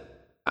day.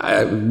 I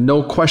have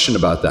no question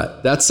about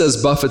that. That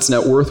says Buffett's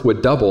net worth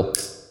would double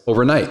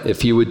overnight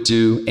if he would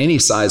do any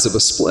size of a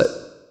split.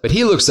 But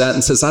he looks at it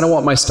and says, I don't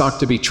want my stock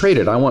to be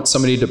traded. I want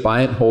somebody to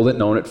buy it and hold it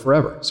and own it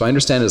forever. So I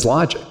understand his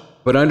logic.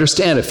 But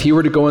understand, if he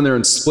were to go in there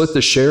and split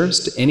the shares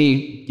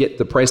to get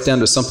the price down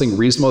to something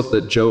reasonable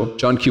that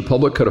John Q.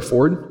 Public could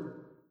afford,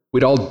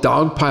 we'd all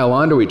dogpile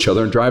onto each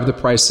other and drive the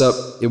price up.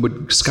 It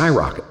would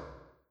skyrocket.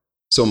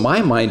 So in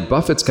my mind,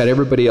 Buffett's got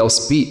everybody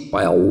else beat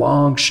by a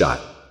long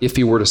shot if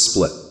he were to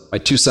split. My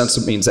 2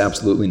 cents means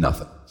absolutely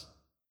nothing.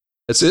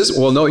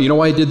 Well, no, you know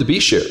why he did the B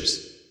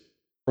shares?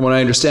 From what I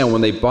understand,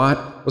 when they bought,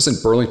 it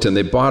wasn't Burlington,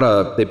 they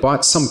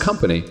bought some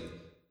company.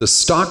 The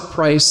stock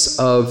price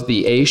of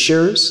the A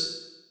shares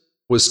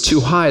was too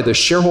high. The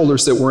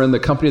shareholders that were in the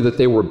company that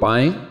they were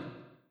buying,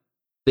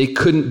 they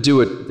couldn't do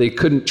it. They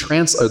couldn't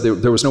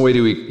there was no way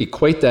to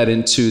equate that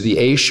into the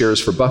A shares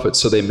for Buffett.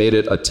 So they made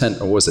it a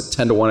 10, or was it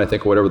 10 to 1, I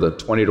think, or whatever the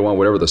 20 to 1,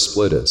 whatever the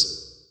split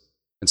is.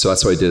 And so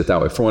that's why I did it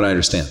that way, from what I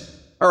understand.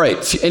 All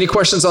right. Any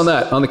questions on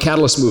that, on the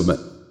catalyst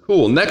movement?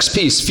 Cool. Next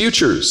piece,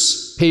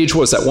 futures. Page,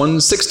 was that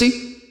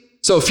 160?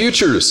 So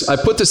futures, I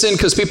put this in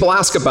because people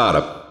ask about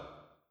it.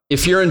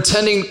 If you're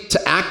intending to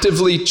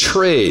actively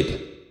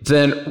trade,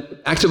 then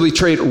actively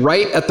trade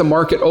right at the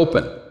market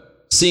open.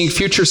 Seeing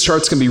futures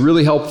charts can be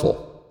really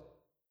helpful.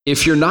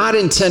 If you're not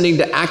intending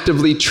to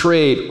actively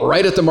trade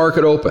right at the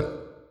market open,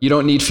 you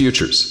don't need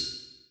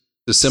futures.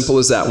 It's as simple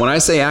as that. When I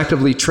say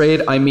actively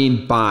trade, I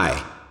mean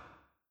buy.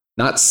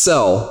 Not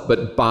sell,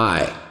 but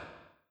buy.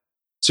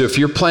 So if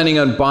you're planning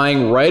on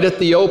buying right at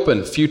the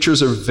open,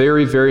 futures are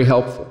very, very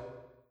helpful.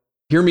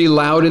 Hear me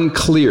loud and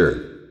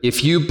clear.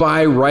 If you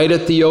buy right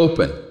at the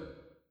open,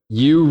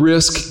 you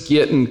risk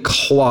getting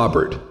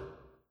clobbered.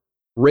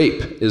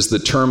 Rape is the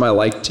term I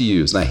like to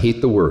use, and I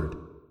hate the word.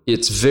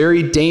 It's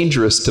very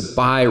dangerous to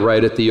buy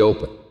right at the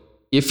open.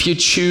 If you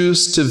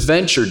choose to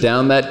venture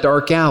down that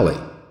dark alley,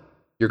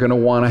 you're going to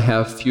want to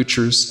have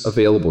futures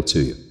available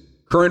to you.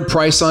 Current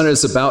price on it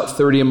is about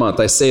 $30 a month.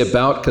 I say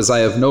about because I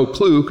have no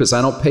clue because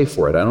I don't pay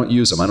for it. I don't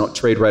use them. I don't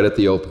trade right at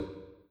the open.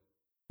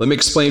 Let me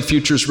explain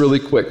futures really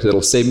quick.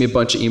 It'll save me a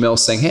bunch of emails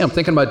saying, hey, I'm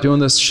thinking about doing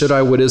this. Should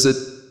I? What is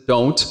it?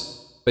 Don't.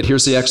 But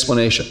here's the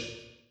explanation.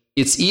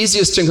 It's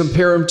easiest to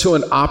compare them to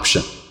an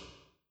option.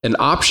 An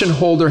option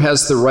holder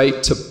has the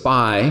right to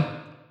buy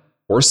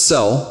or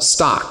sell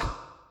stock,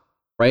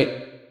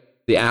 right?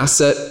 The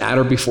asset at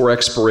or before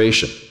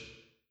expiration.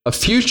 A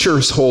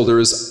futures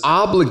holder is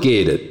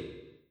obligated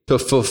to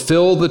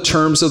fulfill the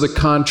terms of the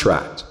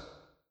contract.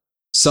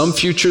 Some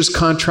futures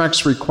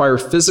contracts require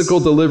physical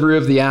delivery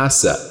of the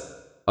asset.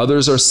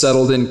 Others are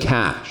settled in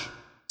cash.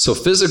 So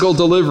physical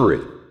delivery.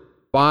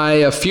 Buy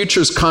a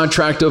futures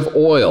contract of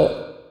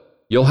oil.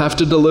 You'll have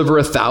to deliver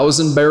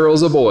 1,000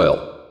 barrels of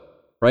oil,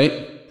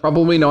 right?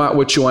 Probably not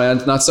what you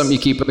want, not something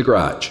you keep in the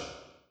garage.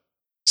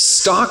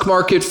 Stock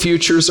market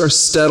futures are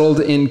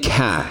settled in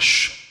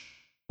cash.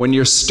 When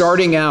you're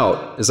starting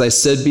out, as I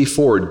said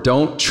before,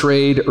 don't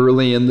trade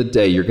early in the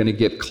day. You're going to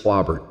get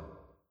clobbered.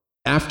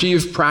 After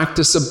you've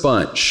practiced a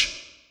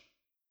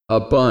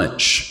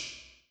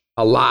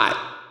lot,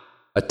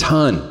 a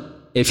ton.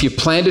 If you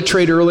plan to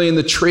trade early in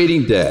the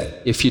trading day,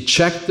 if you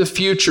check the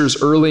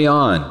futures early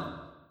on,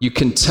 you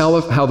can tell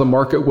how the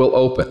market will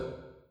open.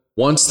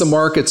 Once the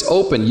market's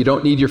open, you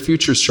don't need your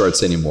futures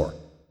charts anymore.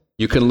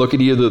 You can look at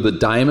either the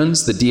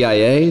diamonds, the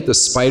DIA, the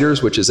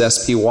spiders, which is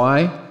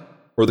SPY,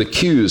 or the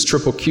Qs,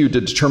 triple Q,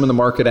 to determine the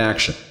market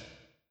action.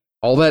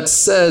 All that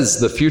says,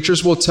 the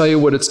futures will tell you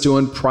what it's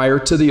doing prior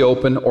to the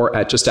open or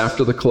just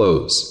after the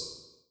close.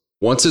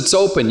 Once it's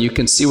open, you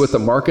can see what the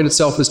market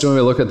itself is doing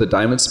by looking at the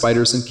diamonds,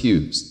 spiders, and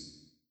Qs.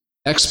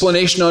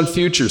 Explanation on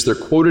futures. They're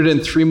quoted in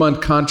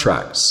 3-month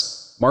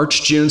contracts,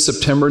 March, June,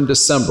 September, and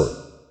December.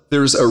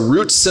 There's a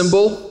root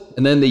symbol,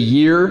 and then the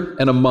year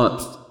and a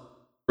month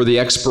for the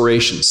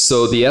expiration.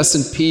 So the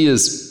S&P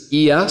is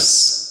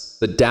ES,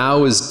 the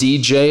Dow is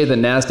DJ, the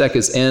NASDAQ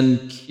is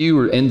NQ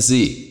or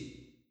NZ.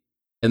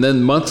 And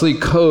then monthly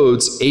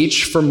codes,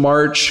 H for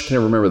March, can I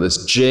remember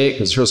this? J,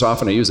 because so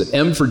often I use it,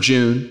 M for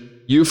June,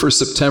 U for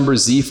September,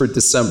 Z for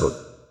December.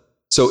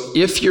 So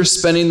if you're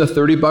spending the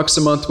 $30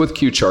 a month with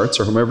Q charts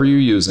or whomever you're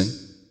using,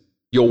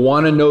 you'll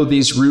want to know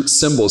these root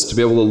symbols to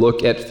be able to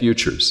look at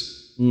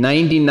futures.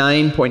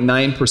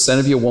 99.9%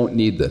 of you won't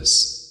need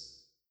this.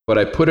 But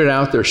I put it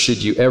out there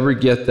should you ever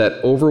get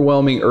that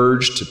overwhelming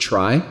urge to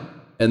try,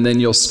 and then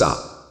you'll stop.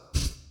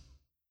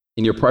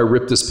 And you'll probably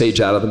rip this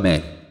page out of the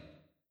manual.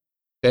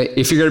 Okay?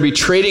 If you're going to be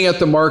trading at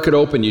the market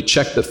open, you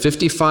check the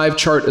 55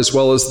 chart as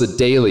well as the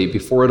daily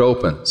before it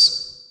opens.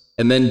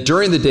 And then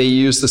during the day,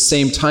 you use the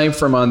same time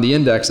frame on the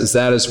index as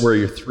that is where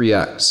your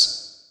 3x.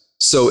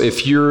 So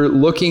if you're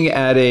looking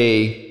at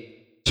a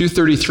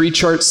 233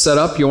 chart set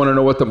up, you want to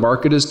know what the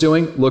market is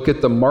doing, look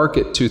at the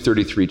market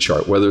 233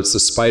 chart, whether it's the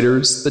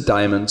spiders, the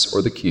diamonds,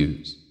 or the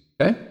Qs.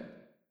 Okay?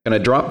 Can I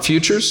drop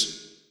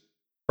futures?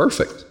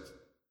 Perfect.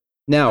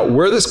 Now,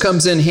 where this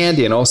comes in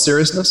handy in all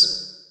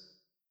seriousness,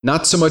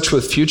 not so much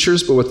with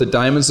futures, but with the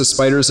diamonds, the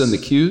spiders, and the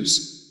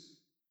Qs.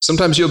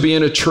 Sometimes you'll be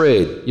in a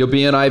trade. You'll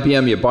be in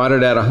IBM. You bought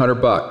it at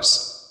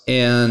 $100.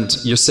 And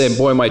you're saying,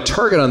 boy, my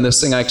target on this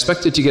thing, I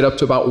expect it to get up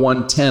to about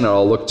 110, and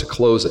I'll look to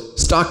close it.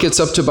 Stock gets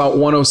up to about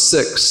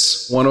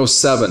 106,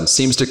 107,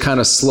 seems to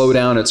kind of slow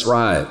down its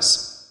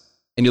rise.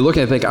 And you look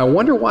and think, I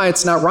wonder why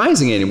it's not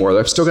rising anymore.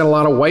 I've still got a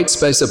lot of white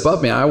space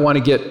above me. I want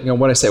to get,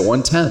 what I say,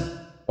 110.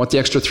 I want the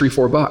extra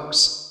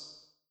 $3-4.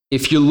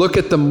 If you look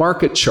at the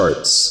market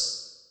charts,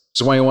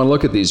 so why you want to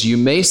look at these, you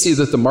may see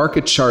that the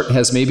market chart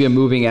has maybe a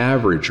moving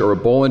average or a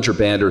Bollinger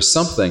Band or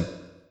something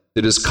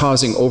that is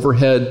causing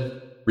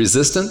overhead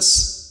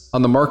resistance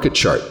on the market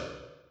chart.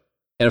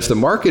 And if the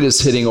market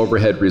is hitting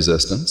overhead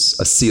resistance,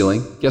 a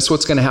ceiling, guess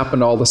what's going to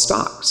happen to all the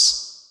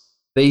stocks?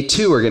 They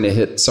too are going to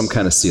hit some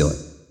kind of ceiling.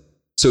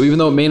 So even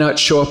though it may not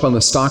show up on the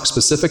stock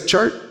specific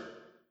chart,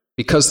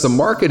 because the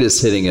market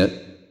is hitting it,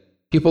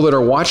 people that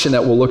are watching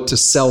that will look to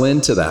sell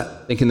into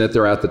that, thinking that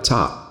they're at the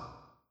top.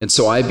 And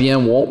so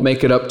IBM won't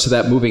make it up to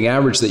that moving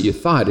average that you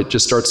thought. It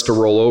just starts to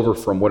roll over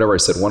from whatever I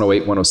said,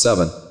 108,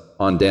 107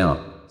 on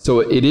down. So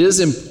it is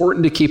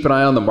important to keep an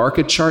eye on the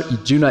market chart. You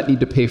do not need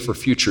to pay for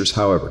futures,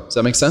 however. Does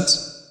that make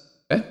sense?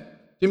 Okay?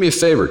 Do me a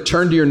favor.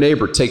 Turn to your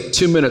neighbor. Take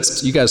 2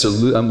 minutes. You guys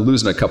are, I'm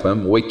losing a couple. I'm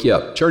going to wake you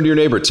up. Turn to your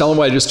neighbor. Tell them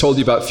what I just told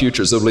you about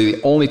futures. It'll be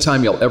the only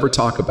time you'll ever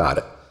talk about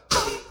it.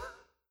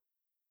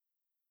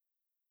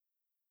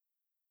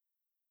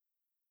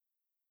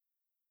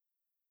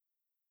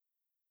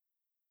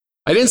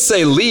 I didn't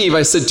say leave.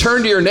 I said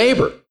turn to your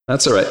neighbor.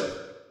 That's all right.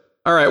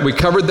 All right, we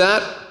covered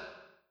that.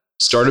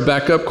 Started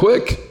back up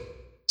quick.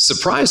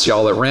 Surprised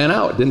y'all, it ran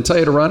out. Didn't tell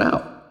you to run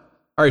out.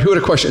 All right, who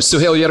had a question?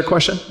 Suhail, you had a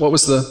question? What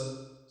was the...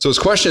 So his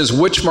question is,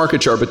 which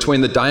market chart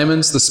between the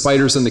diamonds, the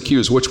spiders, and the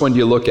Qs, which one do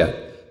you look at?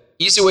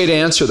 Easy way to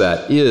answer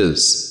that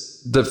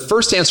is, the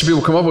first answer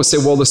people come up with say,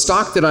 well, the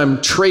stock that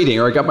I'm trading,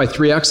 or I got my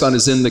 3X on,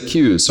 is in the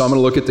Qs, so I'm going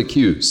to look at the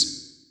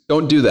Qs.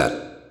 Don't do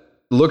that.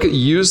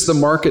 Use the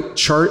market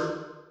chart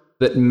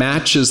that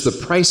matches the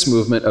price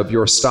movement of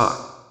your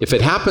stock. If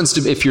it happens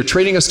to, if you're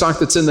trading a stock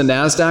that's in the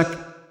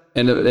NASDAQ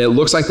and it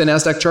looks like the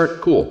NASDAQ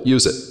chart, cool,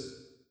 use it.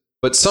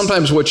 But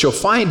sometimes what you'll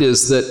find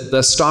is that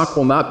the stock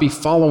will not be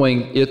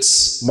following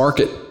its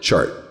market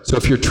chart. So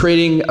if you're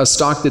trading a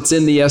stock that's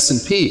in the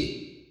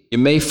S&P, you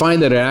may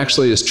find that it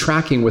actually is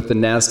tracking with the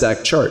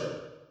NASDAQ chart.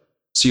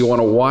 So you want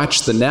to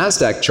watch the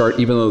NASDAQ chart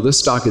even though this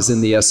stock is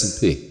in the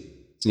S&P.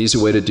 It's an easy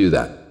way to do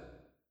that.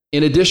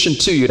 In addition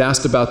to, you'd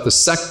asked about the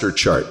sector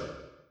chart.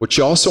 What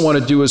you also want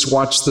to do is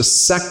watch the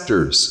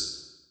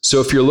sectors.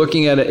 So if you're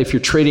looking at it, if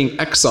you're trading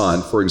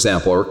Exxon, for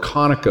example, or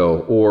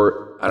Conoco,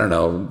 or I don't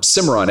know,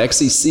 Cimarron,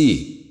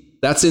 XEC,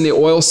 that's in the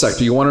oil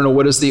sector. You want to know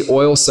what is the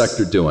oil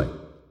sector doing.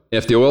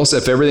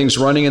 If everything's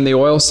running in the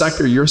oil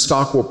sector, your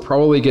stock will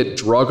probably get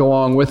drug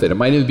along with it. It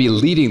might even be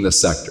leading the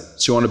sector.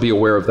 So you want to be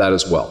aware of that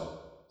as well.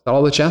 Is that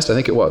all that you asked? I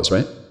think it was,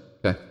 right?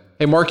 Okay.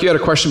 Hey, Mark, you had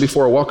a question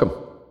before. Welcome.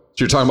 So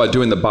you're talking about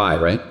doing the buy,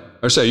 right?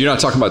 Or say you're not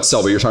talking about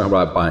sell, but you're talking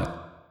about buying.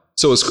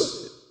 So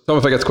tell me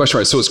if I got the question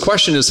right. So his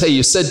question is, hey,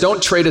 you said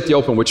don't trade at the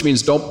open, which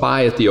means don't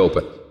buy at the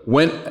open.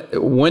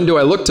 When do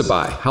I look to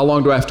buy? How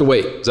long do I have to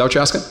wait? Is that what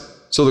you're asking?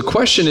 So the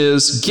question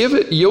is,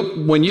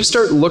 when you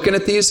start looking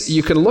at these,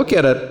 you can look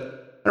at it.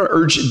 I don't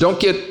urge you, don't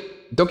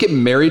get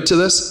married to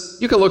this.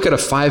 You can look at a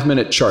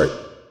 5-minute chart.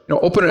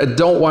 Open it.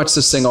 Don't watch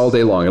this thing all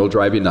day long. It'll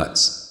drive you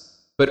nuts.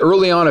 But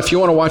early on, if you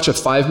want to watch a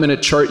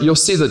 5-minute chart, you'll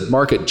see the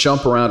market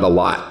jump around a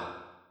lot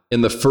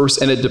in the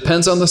first, and it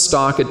depends on the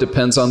stock. It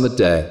depends on the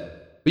day.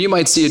 But you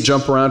might see it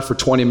jump around for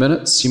 20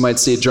 minutes. You might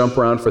see it jump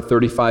around for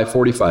 35,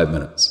 45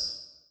 minutes.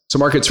 So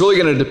market's really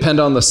going to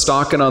depend on the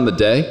stock and on the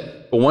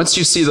day. But once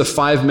you see the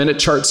 5-minute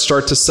chart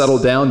start to settle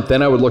down,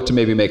 then I would look to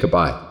maybe make a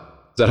buy.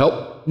 Does that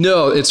help?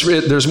 No,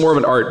 there's more of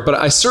an art. But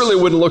I certainly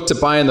wouldn't look to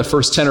buy in the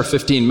first 10 or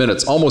 15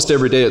 minutes. Almost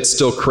every day it's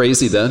still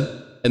crazy then.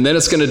 And then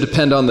it's going to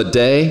depend on the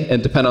day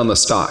and depend on the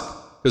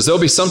stock. Because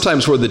there'll be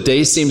sometimes where the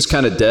day seems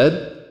kind of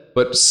dead,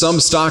 but some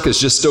stock is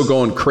just still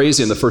going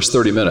crazy in the first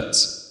 30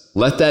 minutes.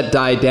 Let that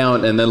die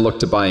down and then look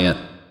to buy in.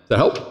 Does that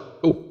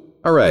help? Cool.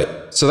 All right.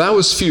 So that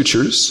was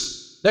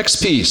futures.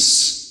 Next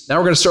piece. Now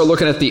we're going to start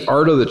looking at the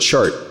art of the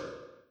chart.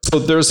 So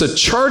there's a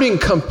charting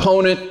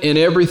component in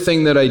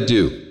everything that I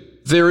do.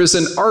 There is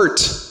an art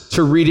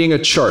to reading a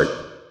chart.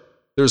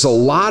 There's a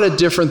lot of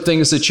different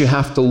things that you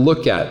have to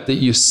look at, that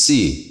you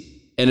see.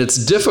 And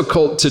it's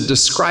difficult to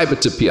describe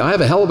it to people. I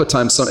have a hell of a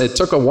time. So it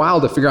took a while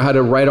to figure out how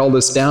to write all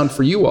this down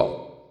for you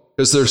all.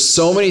 Because there's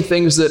so many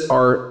things that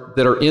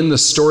are in the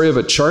story of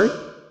a chart.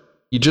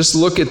 You just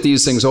look at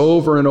these things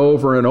over and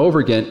over and over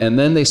again, and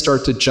then they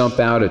start to jump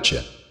out at you.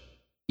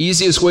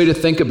 Easiest way to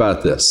think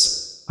about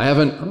this. I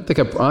haven't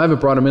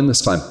brought them in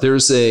this time.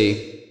 There's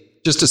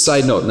just a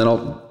side note, and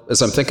then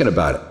as I'm thinking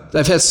about it,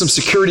 I've had some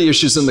security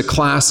issues in the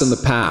class in the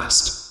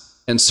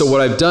past. And so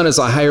what I've done is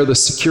I hire the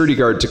security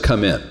guard to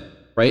come in,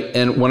 right?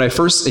 And when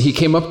he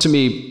came up to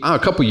me a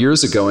couple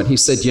years ago and he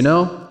said,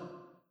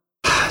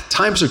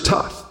 times are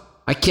tough.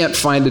 I can't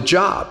find a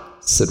job.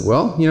 I said,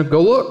 well,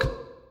 go look.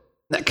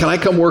 Can I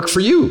come work for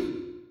you?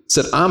 I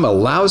said, I'm a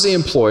lousy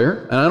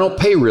employer and I don't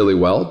pay really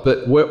well,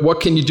 but what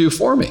can you do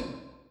for me? I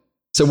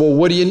said, well,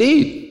 what do you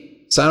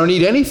need? I said, I don't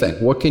need anything.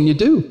 What can you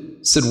do?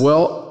 I said,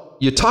 well,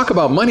 you talk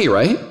about money,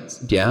 right? I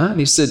said, yeah. And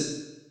he said,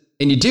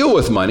 and you deal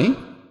with money?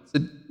 I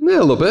said, yeah,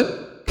 a little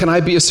bit. Can I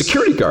be a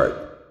security guard?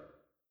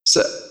 I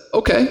said,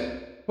 okay,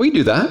 we can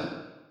do that.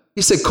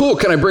 He said, cool,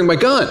 can I bring my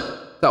gun?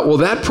 I thought, well,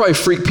 that'd probably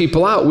freak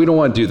people out. We don't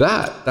want to do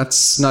that.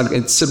 That's not,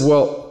 and said,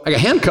 well, I got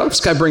handcuffs.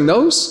 Can I bring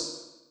those?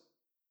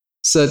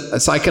 So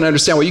I can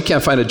understand why you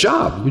can't find a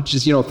job.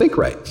 You don't think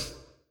right.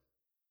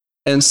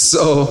 And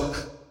so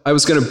I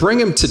was going to bring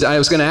him today. I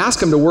was going to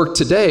ask him to work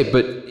today,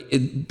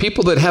 but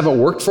people that haven't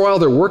worked for a while,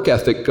 their work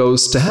ethic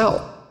goes to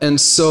hell. And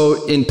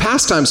so in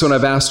past times when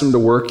I've asked him to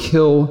work,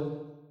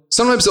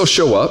 sometimes he'll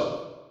show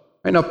up,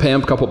 right? And I'll pay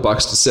him a couple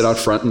bucks to sit out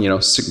front and,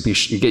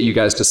 get you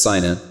guys to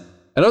sign in.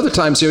 And other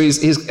times,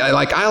 he's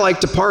like, I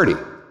like to party.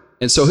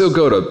 And so he'll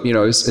go to,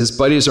 his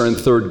buddies are in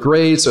 3rd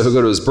grade, so he'll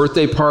go to his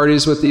birthday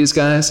parties with these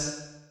guys.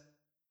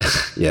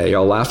 Yeah, you're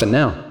all laughing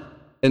now.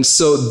 And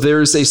so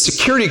there's a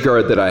security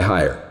guard that I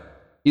hire.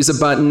 He's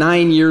about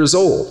 9 years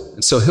old.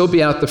 And so he'll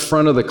be out the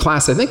front of the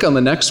class, I think on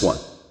the next one,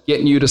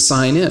 getting you to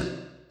sign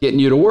in, getting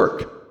you to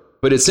work.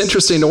 But it's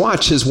interesting to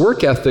watch. His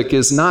work ethic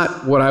is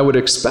not what I would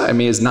expect. I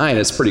mean, his 9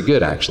 is pretty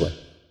good, actually.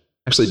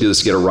 I actually do this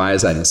to get a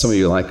rise out of you. Some of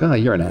you are like, oh,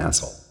 you're an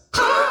asshole.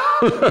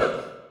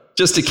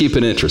 Just to keep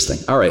it interesting.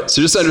 All right,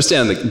 so just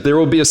understand that there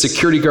will be a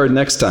security guard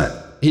next time.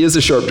 He is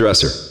a sharp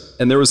dresser.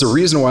 And there was a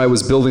reason why I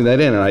was building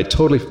that in, and I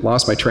totally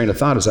lost my train of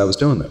thought as I was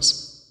doing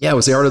this. Yeah, it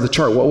was the art of the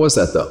chart. What was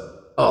that, though?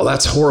 Oh,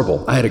 that's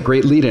horrible. I had a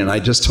great lead in, and I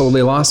just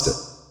totally lost it.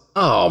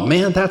 Oh,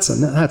 man, that's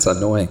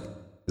annoying.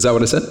 Is that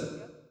what I said?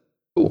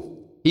 Cool.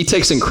 He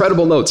takes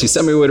incredible notes. He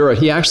sent me a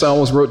he actually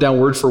almost wrote down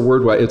word for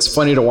word. It's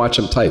funny to watch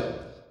him type.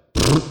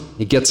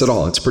 He gets it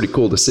all. It's pretty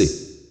cool to see.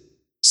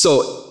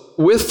 So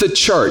with the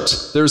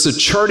chart, there's a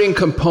charting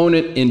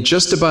component in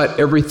just about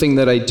everything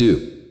that I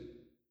do.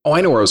 Oh,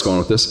 I know where I was going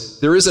with this.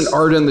 There is an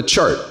art in the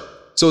chart.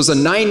 So as a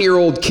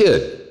 9-year-old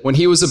kid, when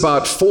he was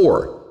about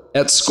 4,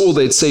 at school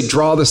they'd say,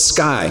 draw the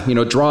sky,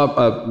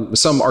 draw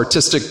some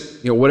artistic,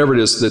 whatever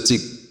it is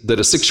that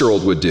a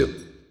 6-year-old would do.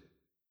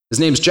 His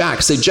name's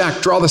Jack. Say,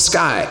 Jack, draw the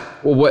sky.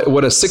 Well,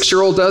 what a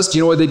 6-year-old does, do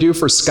you know what they do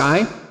for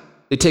sky?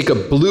 They take a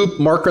blue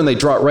marker and they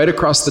draw it right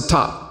across the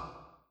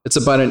top. It's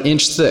about 1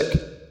 inch thick.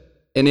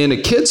 And in a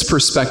kid's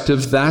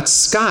perspective, that's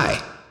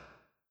sky.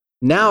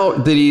 Now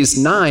that he's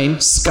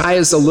 9, sky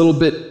is a little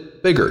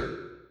bit bigger.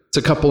 It's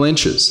a couple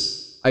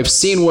inches. I've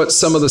seen what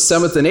some of the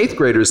 7th and 8th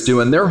graders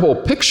do, and their whole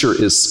picture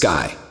is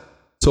sky.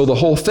 So the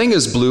whole thing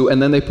is blue,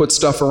 and then they put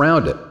stuff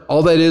around it.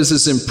 All that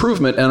is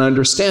improvement and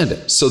understanding.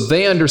 So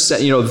they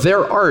understand,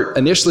 their art,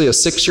 initially a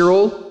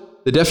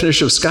 6-year-old, the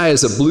definition of sky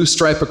is a blue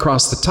stripe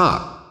across the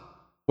top.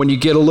 When you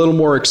get a little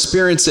more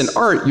experience in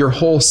art, your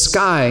whole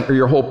sky or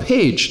your whole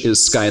page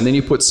is sky, and then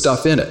you put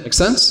stuff in it. Make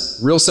sense?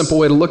 Real simple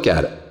way to look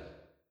at it.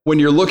 When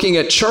you're looking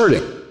at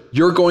charting,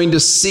 you're going to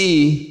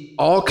see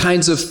all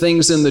kinds of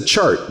things in the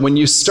chart. When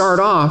you start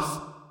off,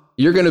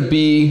 you're going to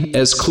be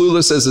as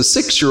clueless as a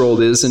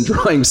 6-year-old is in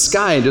drawing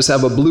sky and just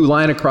have a blue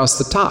line across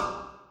the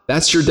top.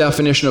 That's your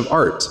definition of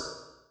art.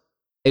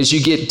 As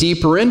you get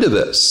deeper into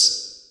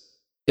this,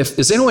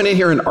 is anyone in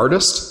here an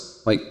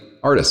artist? Like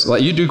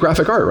you do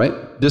graphic art,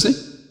 right? Disney?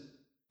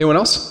 Anyone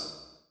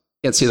else?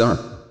 Can't see the arm.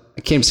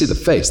 I can't even see the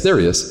face. There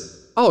he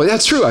is. Oh,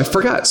 that's true. I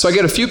forgot. So I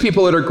get a few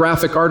people that are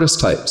graphic artist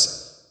types.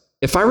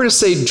 If I were to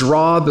say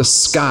draw the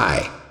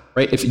sky,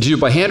 right? If you do it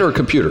by hand or a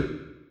computer,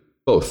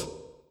 both.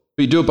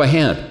 But you do it by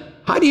hand.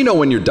 How do you know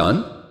when you're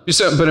done? You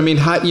say, but I mean,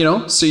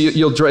 how, so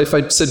you'll draw. If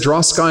I said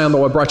draw sky on the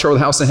wall, I brought you over to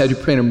the house and had you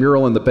paint a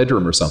mural in the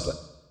bedroom or something.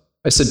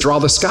 I said draw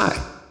the sky.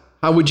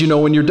 How would you know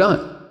when you're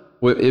done?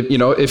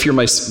 If you're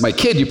my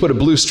kid, you put a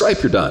blue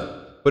stripe, you're done.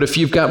 But if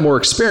you've got more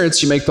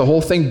experience, you make the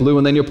whole thing blue,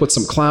 and then you'll put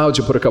some clouds,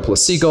 you'll put a couple of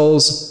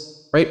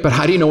seagulls, right? But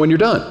how do you know when you're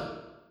done?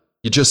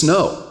 You just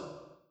know.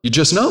 You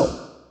just know.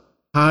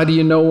 How do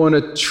you know when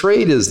a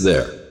trade is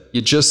there?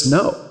 You just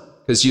know,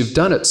 because you've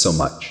done it so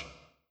much.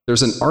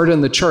 There's an art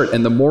in the chart,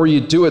 and the more you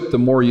do it, the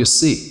more you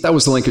see. That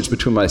was the linkage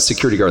between my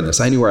security guard and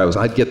this. I knew where I was.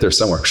 I'd get there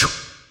somewhere.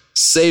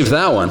 Save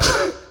that one.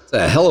 It's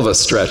a hell of a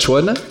stretch,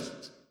 wasn't it?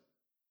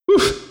 Whew.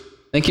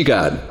 Thank you,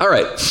 God. All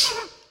right.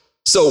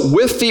 So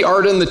with the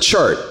art in the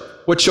chart,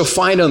 what you'll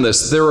find on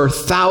this, there are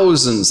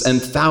thousands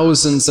and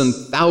thousands and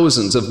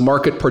thousands of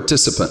market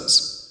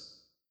participants.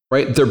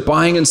 Right? They're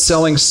buying and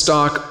selling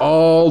stock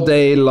all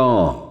day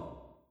long.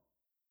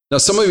 Now,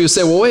 some of you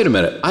say, well, wait a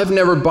minute. I've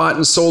never bought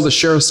and sold a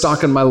share of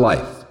stock in my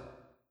life.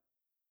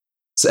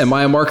 So am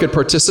I a market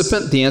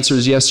participant? The answer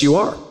is yes, you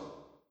are.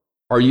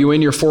 Are you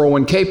in your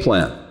 401k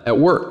plan at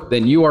work?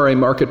 Then you are a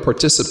market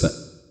participant.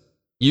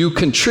 You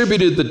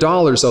contributed the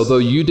dollars, although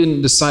you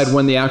didn't decide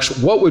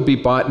what would be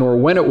bought nor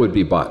when it would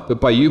be bought. But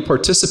by you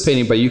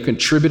participating, by you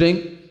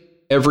contributing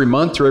every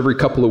month or every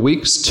couple of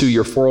weeks to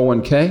your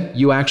 401k,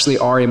 you actually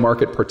are a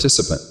market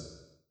participant.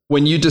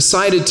 When you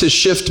decided to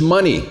shift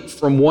money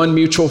from one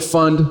mutual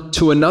fund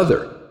to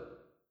another,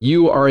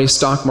 you are a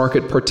stock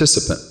market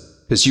participant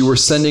because you were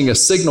sending a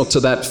signal to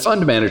that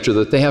fund manager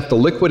that they have to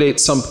liquidate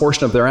some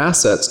portion of their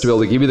assets to be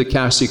able to give you the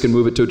cash so you can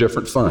move it to a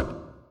different fund.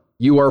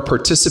 You are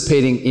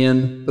participating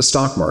in the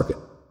stock market,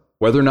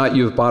 whether or not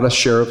you've bought a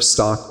share of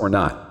stock or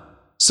not.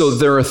 So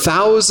there are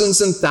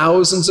thousands and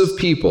thousands of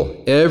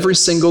people every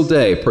single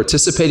day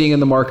participating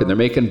in the market. They're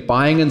making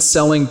buying and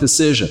selling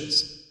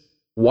decisions.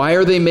 Why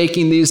are they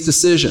making these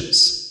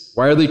decisions?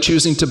 Why are they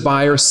choosing to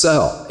buy or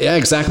sell? Yeah,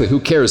 exactly. Who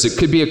cares? It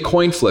could be a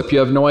coin flip. You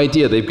have no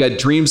idea. They've got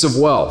dreams of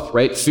wealth,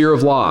 right? Fear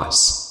of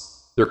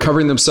loss. They're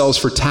covering themselves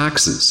for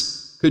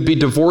taxes. Could be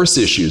divorce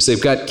issues.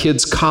 They've got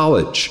kids'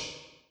 college.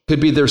 Could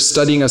be they're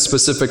studying a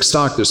specific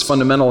stock. There's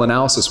fundamental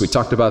analysis. We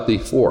talked about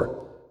before.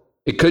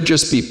 It could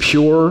just be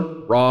pure,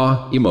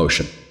 raw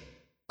emotion.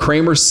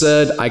 Kramer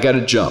said, I got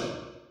to jump.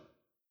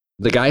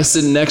 The guy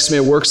sitting next to me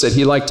at work said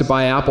he liked to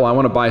buy Apple. I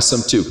want to buy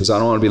some too because I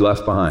don't want to be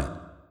left behind.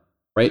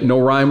 Right? No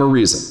rhyme or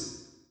reason.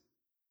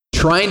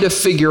 Trying to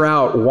figure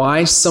out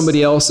why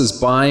somebody else is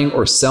buying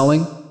or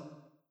selling,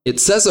 it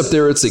says up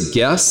there it's a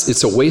guess.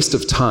 It's a waste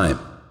of time.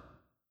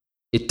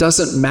 It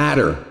doesn't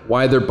matter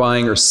why they're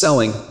buying or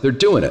selling. They're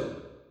doing it.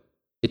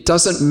 It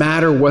doesn't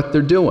matter what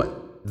they're doing.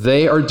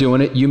 They are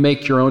doing it. You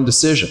make your own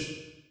decision.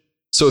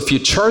 So if you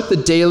chart the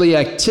daily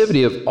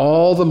activity of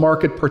all the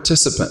market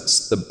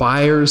participants, the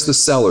buyers, the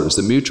sellers,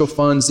 the mutual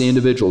funds, the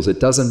individuals, it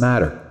doesn't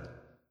matter.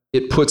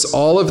 It puts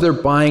all of their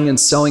buying and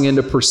selling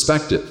into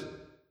perspective,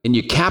 and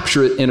you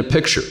capture it in a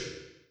picture.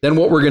 Then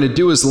what we're going to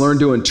do is learn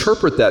to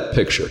interpret that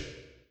picture.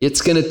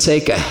 It's going to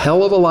take a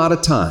hell of a lot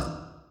of time.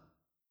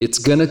 It's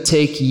going to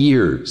take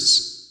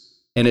years.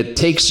 And it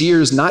takes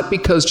years not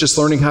because just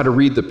learning how to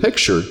read the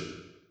picture.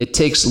 It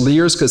takes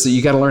years because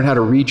you got to learn how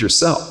to read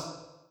yourself,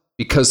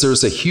 because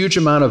there's a huge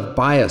amount of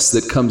bias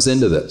that comes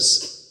into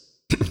this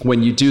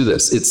when you do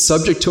this. It's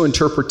subject to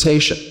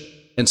interpretation,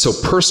 and so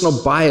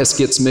personal bias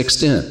gets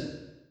mixed in.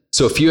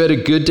 So if you had a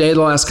good day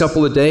the last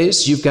couple of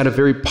days, you've got a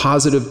very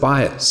positive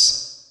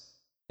bias.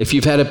 If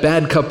you've had a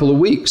bad couple of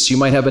weeks, you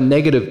might have a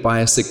negative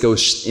bias that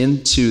goes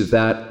into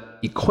that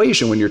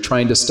equation when you're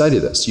trying to study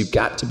this. You've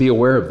got to be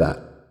aware of that.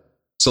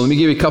 So let me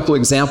give you a couple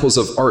examples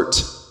of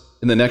art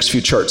in the next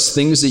few charts,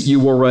 things that you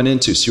will run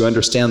into so you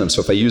understand them. So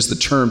if I use the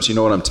terms, you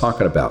know what I'm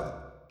talking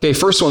about. Okay,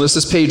 first one, this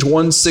is page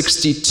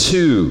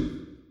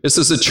 162. This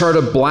is a chart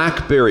of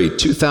BlackBerry,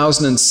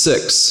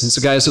 2006. These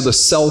guys are the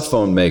cell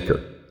phone maker. I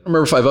don't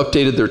remember if I've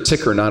updated their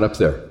ticker, not up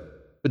there.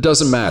 It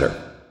doesn't matter.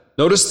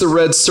 Notice the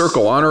red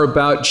circle on or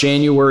about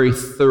January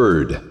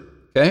 3rd.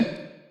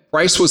 Okay?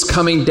 Price was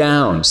coming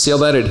down. See how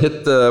that had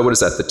hit the, what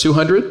is that, the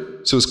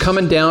 200? So it was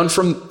coming down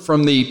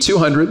from the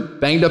 200,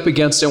 banged up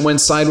against it,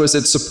 went sideways.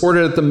 It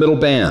supported at the middle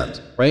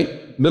band,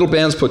 right? Middle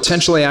band's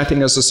potentially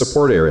acting as a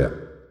support area.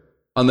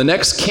 On the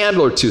next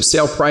candle or two, see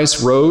how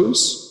price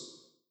rose?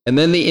 And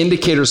then the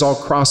indicators all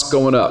crossed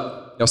going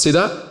up. Y'all see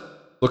that?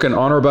 Looking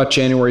on or about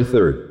January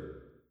 3rd.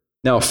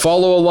 Now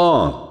follow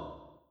along.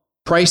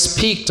 Price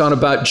peaked on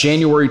about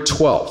January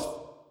 12th.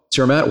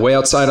 See where I'm at? Way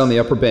outside on the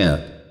upper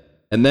band.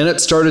 And then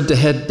it started to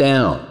head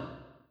down.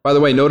 By the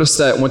way, notice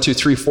that 1, 2,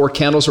 3, 4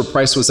 candles where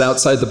price was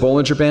outside the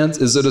Bollinger Bands.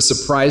 Is it a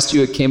surprise to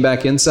you it came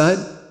back inside?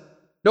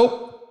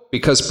 Nope,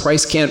 because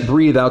price can't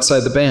breathe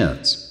outside the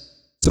bands.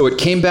 So it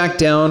came back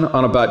down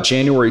on about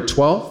January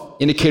 12th.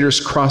 Indicators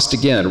crossed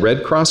again.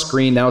 Red crossed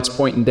green, now it's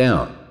pointing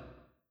down.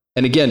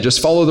 And again,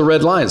 just follow the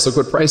red lines. Look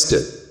what price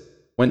did.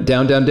 Went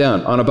down, down,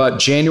 down. On about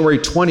January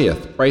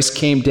 20th, price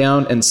came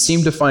down and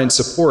seemed to find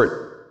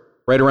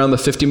support right around the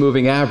 50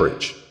 moving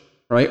average,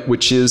 right,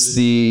 which is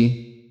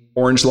the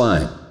orange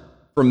line.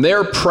 From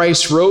there,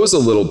 price rose a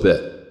little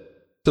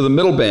bit to the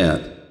middle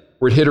band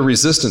where it hit a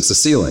resistance, a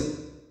ceiling.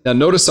 Now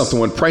notice something.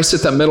 When price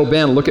hit that middle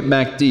band, look at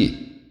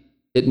MACD.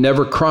 It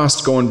never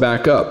crossed going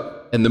back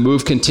up, and the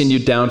move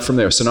continued down from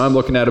there. So now I'm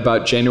looking at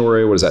about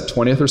January, what is that,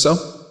 20th or so?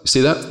 You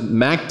see that?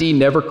 MACD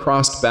never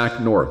crossed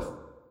back north.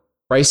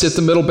 Price hit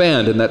the middle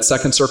band in that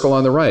second circle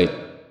on the right,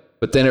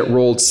 but then it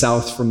rolled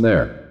south from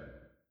there.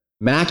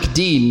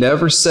 MACD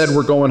never said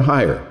we're going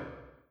higher.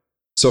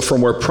 So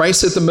from where price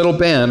hit the middle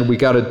band, we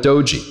got a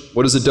doji.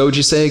 What does a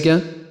doji say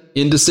again?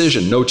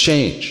 Indecision, no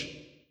change.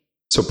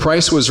 So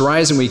price was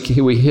rising, we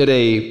hit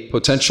a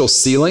potential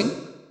ceiling,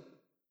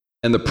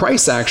 and the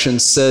price action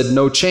said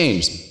no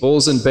change.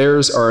 Bulls and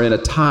bears are in a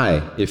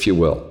tie, if you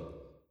will.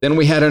 Then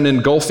we had an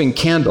engulfing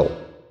candle,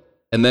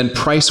 and then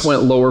price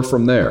went lower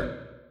from there.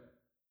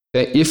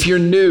 Okay, if you're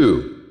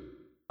new,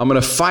 I'm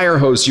going to fire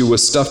hose you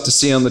with stuff to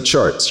see on the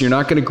charts. You're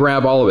not going to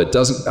grab all of it.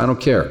 I don't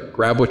care.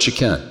 Grab what you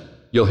can.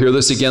 You'll hear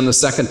this again the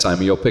second time,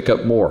 and you'll pick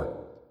up more.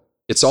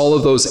 It's all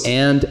of those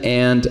and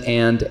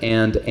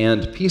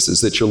pieces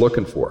that you're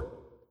looking for.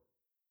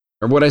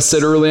 Remember what I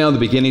said early on in the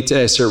beginning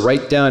today? I said,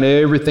 write down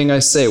everything I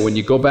say. When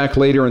you go back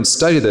later and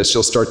study this,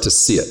 you'll start to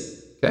see it.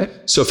 Okay?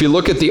 So if you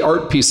look at the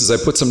art pieces,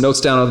 I put some notes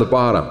down on the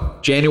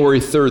bottom. January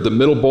 3rd, the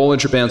middle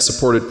Bollinger Band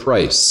supported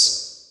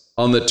price.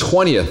 On the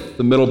 20th,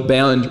 the middle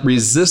band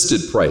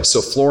resisted price,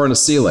 so floor and a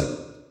ceiling.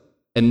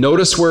 And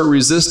notice where it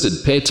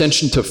resisted. Pay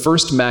attention to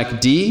first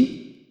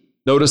MACD.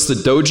 Notice the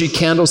doji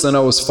candles, then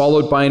I was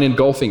followed by an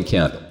engulfing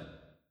candle.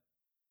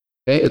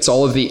 Okay, it's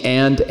all of the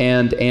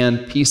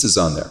and pieces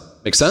on there.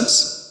 Make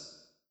sense?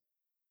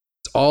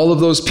 It's all of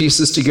those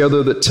pieces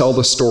together that tell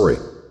the story.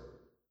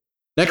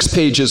 Next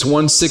page is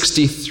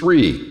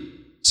 163.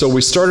 So we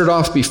started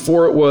off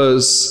before it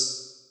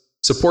was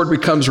support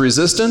becomes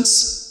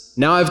resistance.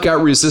 Now I've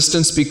got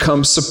resistance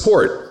becomes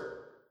support.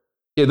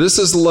 Okay, this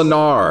is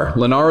Lennar.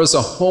 Lennar is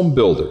a home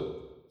builder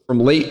from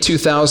late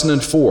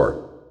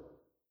 2004.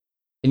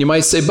 And you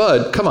might say,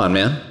 Bud, come on,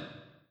 man.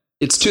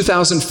 It's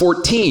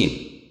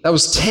 2014. That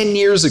was 10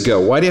 years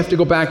ago. Why do you have to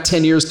go back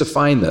 10 years to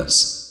find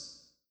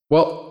this?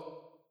 Well,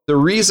 the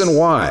reason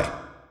why,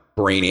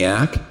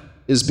 Brainiac,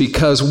 is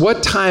because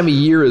what time of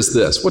year is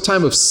this? What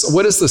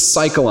is the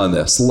cycle on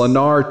this?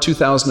 Lennar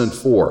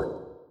 2004.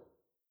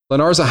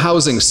 Lennar's a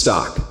housing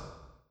stock.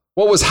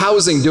 What was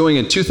housing doing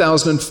in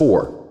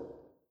 2004?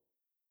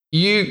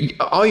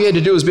 All you had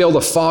to do was be able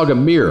to fog a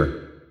mirror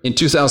in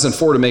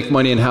 2004 to make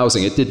money in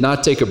housing. It did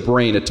not take a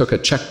brain, it took a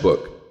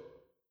checkbook,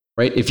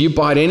 right? If you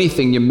bought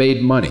anything, you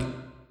made money,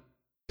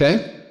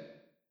 okay?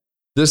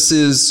 This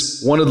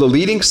is one of the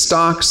leading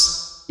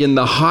stocks in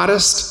the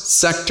hottest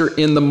sector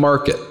in the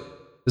market.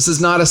 This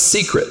is not a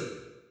secret.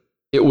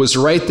 It was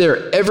right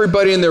there.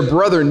 Everybody and their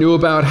brother knew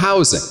about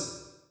housing.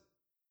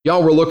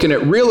 Y'all were looking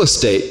at real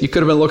estate. You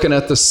could have been looking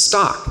at the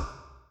stock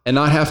and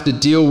not have to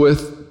deal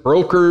with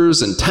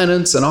brokers and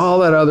tenants and all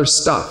that other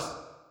stuff.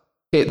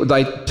 Okay,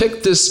 I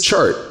picked this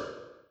chart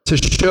to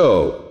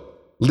show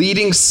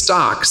leading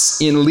stocks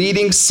in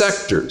leading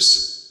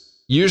sectors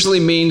usually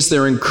means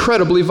they're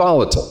incredibly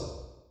volatile.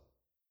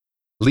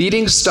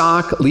 Leading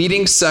stock,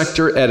 leading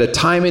sector at a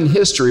time in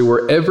history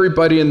where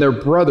everybody and their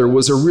brother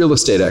was a real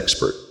estate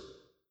expert.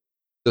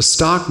 The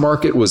stock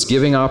market was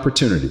giving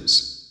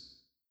opportunities.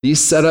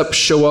 These setups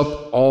show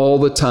up all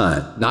the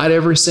time, not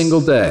every single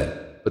day,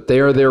 but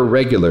they are there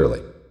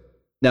regularly.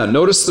 Now,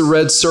 notice the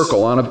red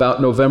circle on about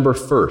November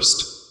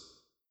 1st.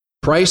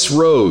 Price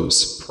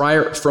rose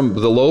from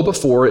the low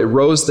before, it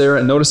rose there,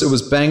 and notice it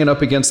was banging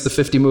up against the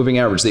 50 moving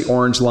average, the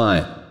orange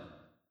line.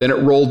 Then it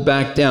rolled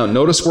back down.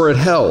 Notice where it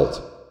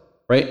held,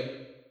 right?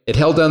 It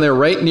held down there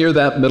right near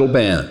that middle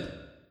band.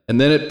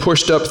 And then it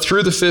pushed up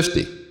through the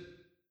 50.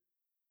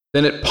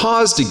 Then it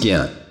paused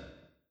again.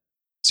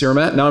 See where I'm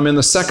at? Now I'm in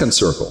the second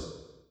circle.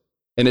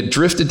 And it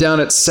drifted down,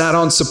 it sat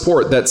on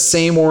support, that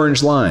same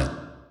orange line.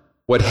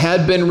 What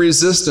had been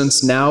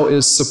resistance now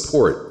is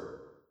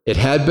support. It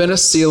had been a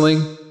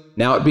ceiling,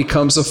 now it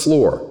becomes a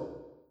floor.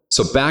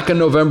 So back on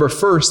November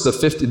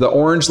 1st, the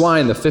orange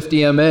line, the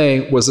 50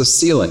 MA, was a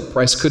ceiling.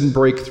 Price couldn't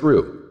break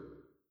through.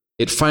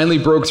 It finally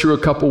broke through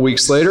a couple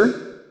weeks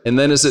later, and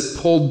then as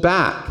it pulled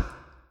back,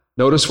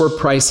 notice where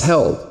price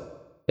held.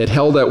 It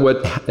held at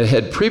what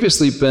had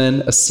previously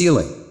been a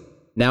ceiling.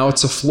 Now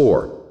it's a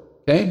floor.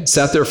 Okay?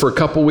 Sat there for a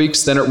couple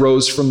weeks, then it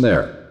rose from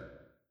there.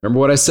 Remember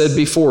what I said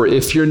before,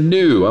 if you're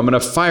new, I'm going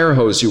to fire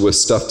hose you with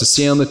stuff to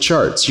see on the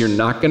charts. You're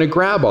not going to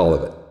grab all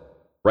of it.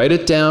 Write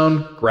it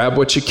down, grab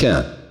what you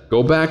can.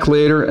 Go back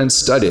later and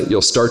study it.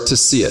 You'll start to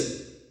see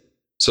it.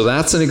 So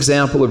that's an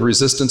example of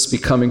resistance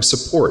becoming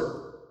support.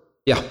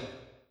 Yeah.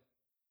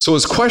 So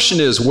his question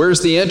is,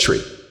 where's the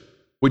entry?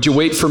 Would you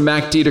wait for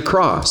MACD to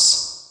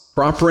cross?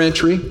 Proper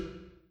entry,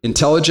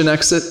 intelligent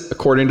exit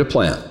according to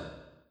plan.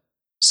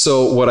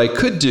 So what I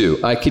could do,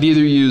 I could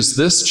either use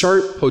this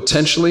chart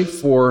potentially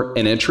for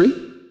an entry,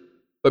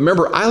 but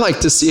remember, I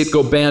like to see it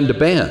go band to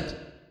band.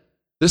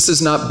 This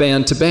is not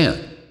band to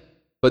band.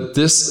 But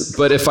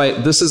if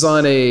this is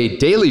on a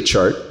daily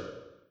chart,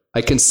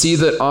 I can see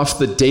that off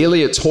the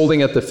daily, it's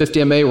holding at the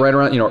 50 MA right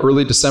around,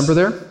 early December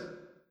there.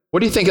 What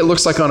do you think it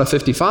looks like on a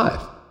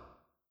 55?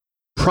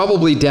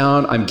 Probably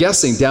down, I'm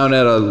guessing, down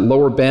at a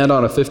lower band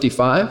on a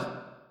 55.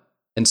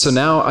 And so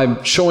now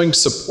I'm showing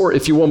support,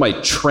 if you will, my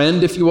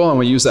trend, if you will, I'm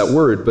going to use that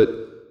word, but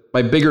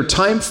my bigger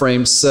time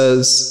frame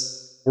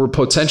says we're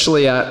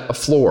potentially at a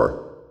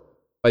floor.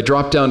 If I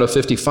drop down to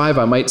 55,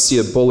 I might see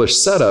a bullish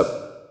setup.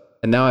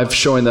 And now I'm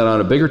showing that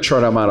on a bigger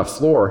chart, I'm on a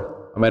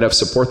floor. I might have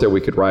support there.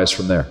 We could rise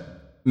from there.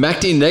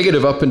 MACD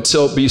negative up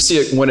until, but you see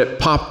it when it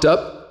popped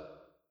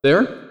up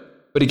there.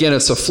 But again,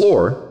 it's a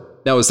floor.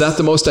 Now, is that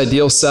the most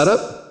ideal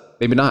setup?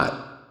 Maybe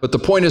not. But the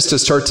point is to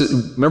start to,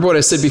 remember what I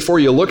said before,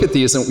 you look at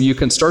these and you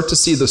can start to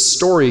see the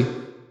story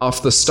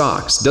off the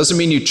stocks. Doesn't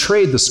mean you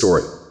trade the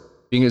story.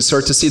 You can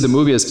start to see the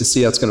movie as to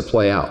see how it's going to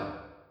play out.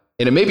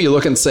 And maybe you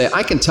look and say,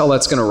 I can tell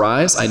that's going to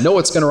rise. I know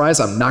it's going to rise.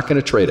 I'm not going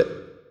to trade it.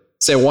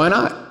 Say, why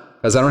not?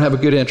 Because I don't have a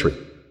good entry.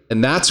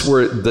 And that's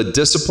where the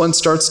discipline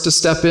starts to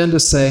step in to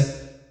say,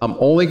 I'm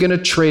only going to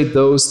trade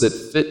those that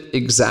fit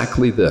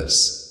exactly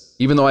this.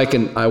 Even though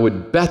I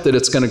would bet that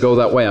it's going to go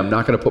that way, I'm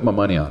not going to put my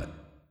money on it.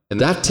 And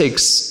that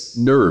takes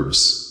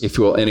nerves, if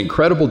you will, and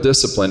incredible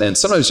discipline. And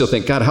sometimes you'll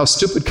think, God, how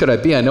stupid could I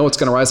be? I know it's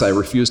going to rise. I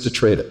refuse to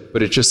trade it.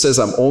 But it just says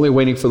I'm only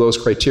waiting for those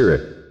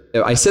criteria.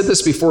 I said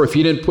this before. If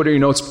you didn't put it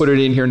in your notes, put it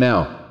in here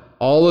now.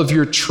 All of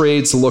your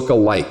trades look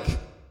alike.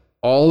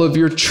 All of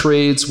your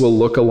trades will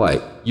look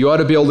alike. You ought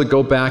to be able to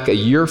go back a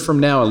year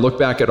from now and look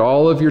back at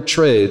all of your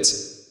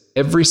trades.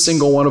 Every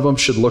single one of them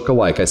should look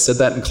alike. I said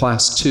that in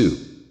class 2.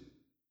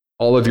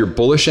 All of your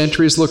bullish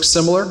entries look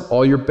similar.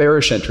 All your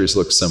bearish entries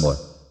look similar.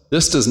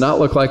 This does not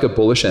look like a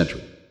bullish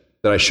entry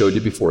that I showed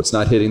you before. It's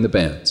not hitting the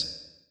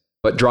bands.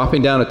 But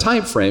dropping down a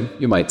time frame,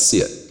 you might see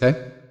it,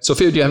 okay?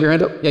 Sophia, do you have your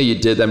hand up? Yeah, you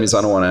did. That means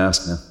I don't want to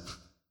ask now.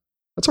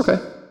 That's okay.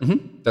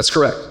 That's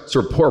correct.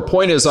 So our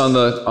point is on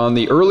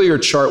the earlier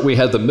chart, we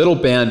had the middle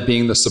band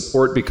being the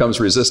support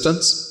becomes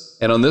resistance.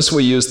 And on this,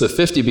 we use the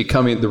 50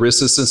 becoming the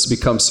resistance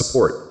becomes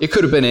support. It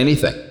could have been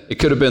anything. It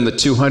could have been the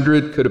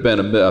 200, could have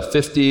been a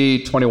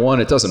 50,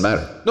 21. It doesn't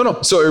matter.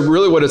 No. So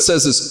really what it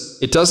says is,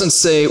 it doesn't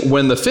say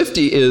when the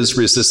 50 is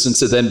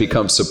resistance, it then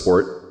becomes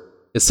support.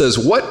 It says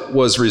what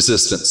was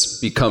resistance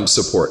becomes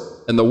support.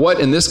 And the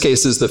what in this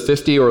case is the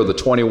 50 or the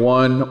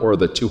 21 or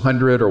the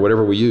 200 or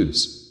whatever we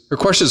use. Her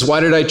question is, why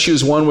did I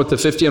choose one with the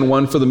 50 and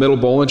one for the middle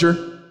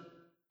Bollinger?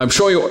 I'm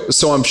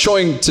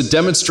showing to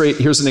demonstrate,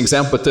 here's an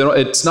example, but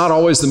it's not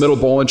always the middle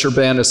Bollinger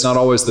Band, it's not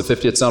always the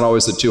 50, it's not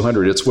always the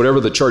 200, it's whatever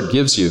the chart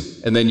gives you,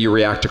 and then you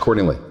react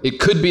accordingly. It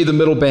could be the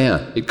middle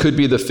band, it could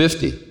be the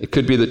 50, it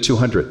could be the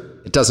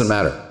 200, it doesn't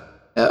matter.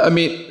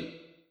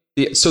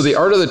 So the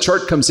art of the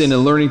chart comes in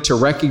learning to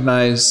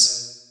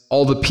recognize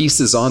all the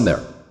pieces on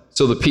there.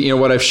 So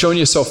what I've shown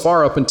you so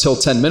far up until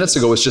 10 minutes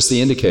ago was just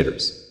the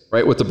indicators,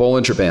 right, with the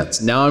Bollinger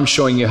Bands. Now I'm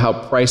showing you how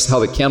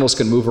the candles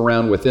can move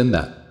around within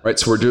that. Right,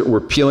 so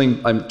we're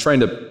peeling, I'm trying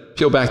to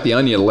peel back the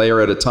onion a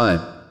layer at a time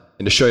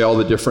and to show you all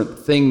the different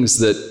things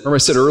that, remember I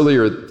said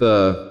earlier,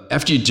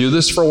 after you do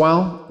this for a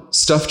while,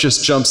 stuff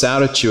just jumps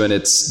out at you and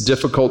it's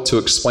difficult to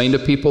explain to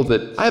people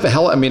that I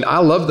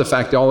love the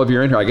fact that all of you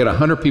are in here. I get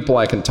 100 people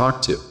I can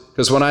talk to.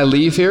 Because when I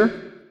leave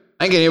here,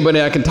 I ain't get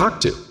anybody I can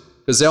talk to.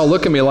 Because they all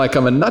look at me like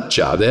I'm a nut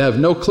job. They have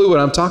no clue what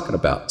I'm talking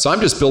about. So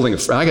I'm just building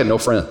I got no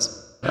friends.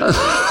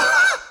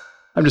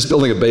 I'm just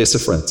building a base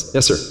of friends.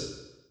 Yes, sir.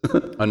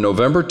 On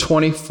November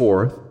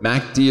 24th,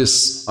 MACD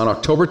is, on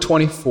October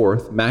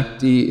 24th,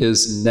 MACD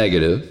is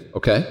negative,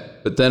 okay?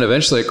 But then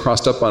eventually it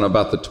crossed up on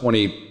about the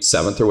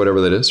 27th or whatever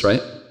that is, right?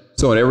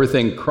 So when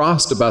everything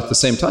crossed about the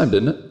same time,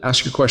 didn't it?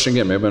 Ask your question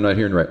again. Maybe I'm not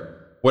hearing right.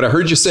 What I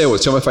heard you say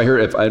was, tell me if I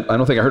heard it. I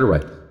don't think I heard it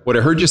right. What I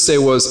heard you say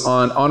was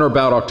on or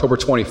about October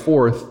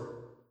 24th,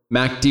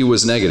 MACD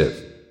was negative.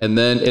 And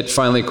then it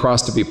finally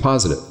crossed to be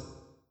positive.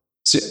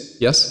 See,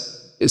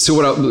 yes?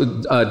 So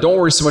don't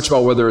worry so much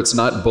about whether it's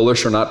not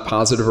bullish or not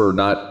positive or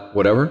not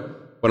whatever.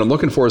 What I'm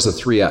looking for is a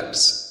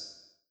 3x,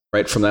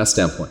 right, from that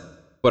standpoint.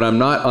 But I'm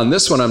not, on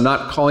this one, I'm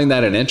not calling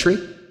that an entry.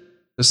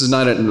 This is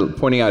not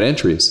pointing out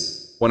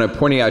entries. What I'm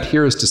pointing out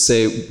here is to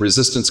say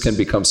resistance can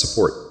become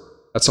support.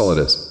 That's all it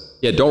is.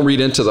 Yeah, don't read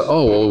into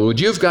would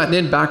you have gotten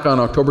in back on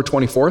October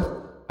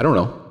 24th? I don't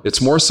know.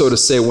 It's more so to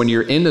say when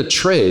you're in a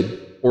trade,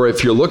 or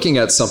if you're looking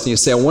at something, you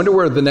say, I wonder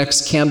where the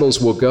next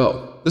candles will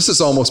go. This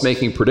is almost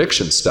making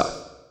prediction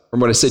stuff. From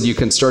what I said, you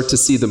can start to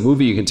see the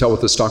movie, you can tell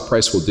what the stock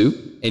price will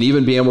do, and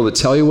even be able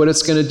to tell you what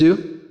it's going to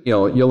do.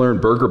 You'll learn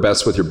burger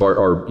bets with your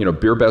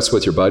beer bets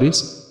with your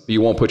buddies, but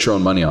you won't put your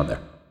own money on there,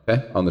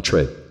 okay, on the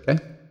trade, okay?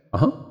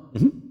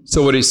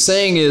 So what he's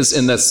saying is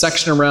in that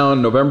section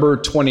around November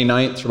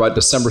 29th through about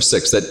December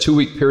 6th, that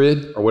 2-week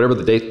period, or whatever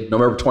the date,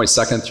 November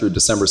 22nd through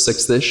December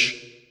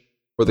 6th-ish,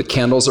 where the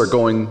candles are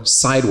going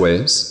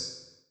sideways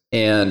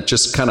and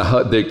just kind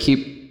of, they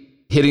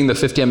keep hitting the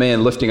 50 MA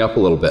and lifting up a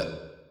little bit.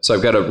 So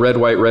I've got a red,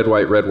 white, red,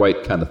 white, red,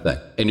 white kind of thing.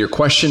 And your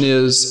question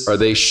is, are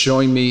they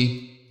showing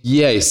me,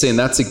 yeah, he's saying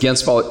that's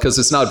against volatile, because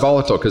it's not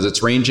volatile, because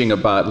it's ranging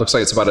about, looks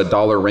like it's about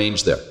 $1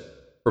 range there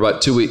for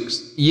about 2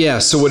 weeks. Yeah,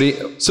 so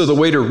the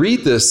way to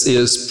read this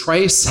is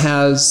price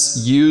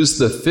has used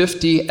the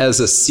 50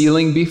 as a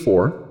ceiling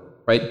before,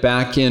 right,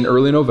 back in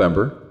early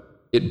November.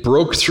 It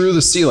broke through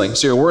the ceiling.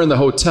 So we're in the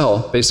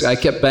hotel. Basically, I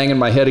kept banging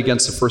my head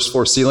against the first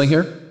floor ceiling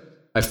here.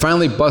 I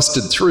finally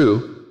busted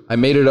through. I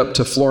made it up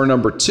to floor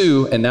number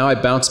 2, and now I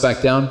bounced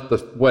back down.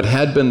 What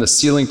had been the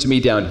ceiling to me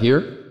down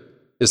here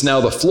is now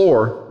the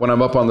floor when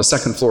I'm up on the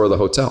second floor of the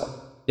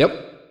hotel. Yep.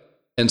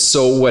 And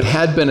so what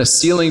had been a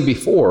ceiling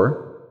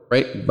before,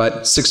 right,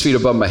 about 6 feet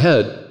above my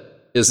head,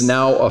 is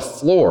now a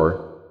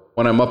floor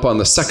when I'm up on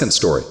the second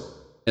story.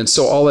 And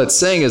so all that's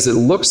saying is it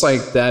looks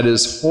like that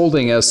is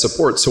holding as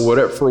support.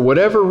 So for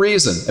whatever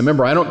reason, and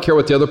remember, I don't care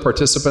what the other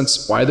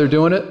participants, why they're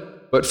doing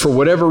it, but for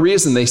whatever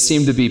reason, they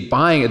seem to be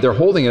buying it. They're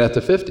holding it at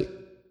the 50.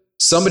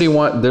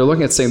 They're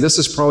looking at saying this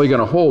is probably going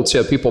to hold. So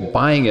you have people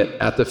buying it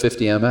at the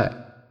 50 MA.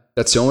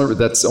 That's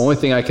the only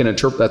thing I can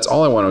interpret. That's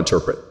all I want to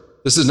interpret.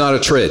 This is not a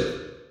trade.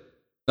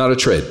 Not a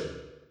trade.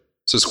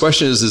 So his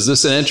question is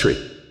this an entry?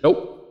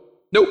 Nope.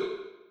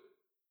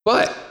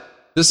 But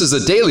this is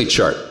a daily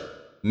chart.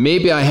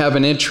 Maybe I have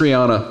an entry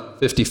on a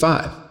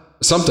 55.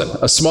 Something,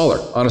 on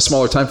a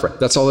smaller time frame.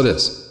 That's all it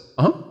is.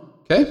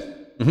 Okay.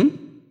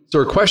 So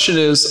our question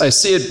is, I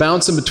see it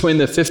bouncing between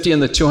the 50 and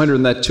the 200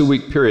 in that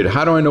 2-week period.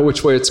 How do I know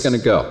which way it's going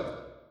to go?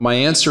 My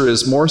answer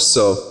is more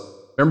so,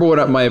 remember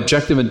what my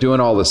objective in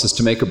doing all this is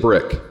to make a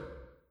brick.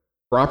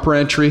 Proper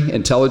entry,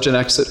 intelligent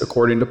exit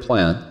according to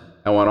plan.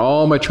 I want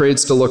all my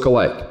trades to look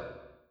alike.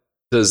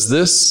 Does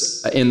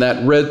this, in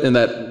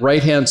that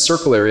right-hand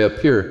circle area up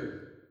here,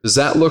 does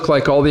that look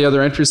like all the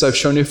other entries I've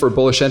shown you for a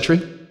bullish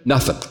entry?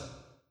 Nothing.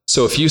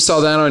 So if you saw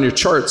that on your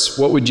charts,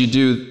 what would you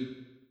do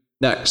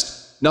next?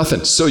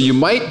 Nothing. So you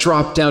might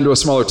drop down to a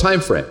smaller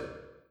time frame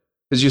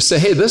because you say,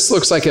 hey, this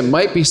looks like it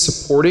might be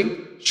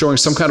supporting, showing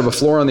some kind of a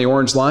floor on the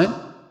orange line.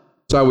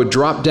 So I would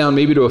drop down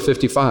maybe to a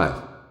 55.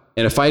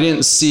 And if I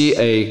didn't see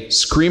a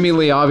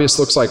screamingly obvious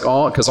looks like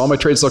because all my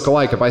trades look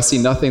alike, if I see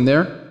nothing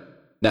there,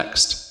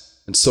 next.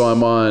 And so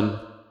I'm on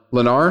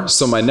Lennar.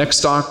 So my next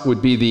stock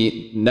would be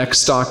the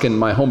next stock in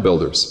my home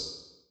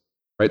builders,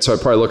 right? So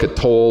I'd probably look at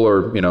Toll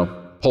or,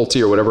 Pulte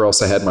or whatever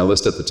else I had in my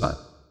list at the time.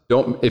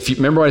 If you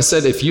remember what I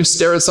said, if you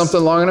stare at something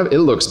long enough, it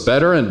looks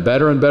better and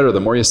better and better the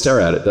more you stare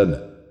at it, doesn't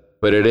it?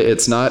 But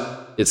it's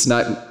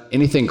not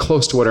anything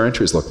close to what our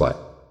entries look like.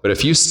 But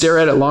if you stare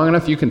at it long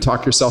enough, you can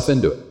talk yourself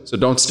into it. So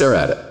don't stare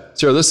at it.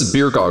 Sarah, this is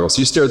beer goggles.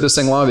 You stare at this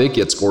thing long, it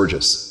gets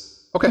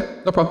gorgeous.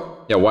 Okay, no problem.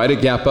 Yeah, why did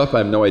it gap up? I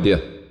have no idea.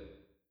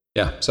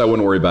 Yeah, so I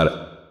wouldn't worry about it.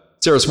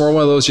 Sarah, it's more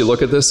one of those, you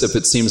look at this, if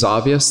it seems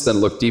obvious, then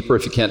look deeper.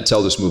 If you can't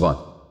tell, just move on.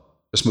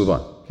 Just move on,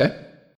 okay?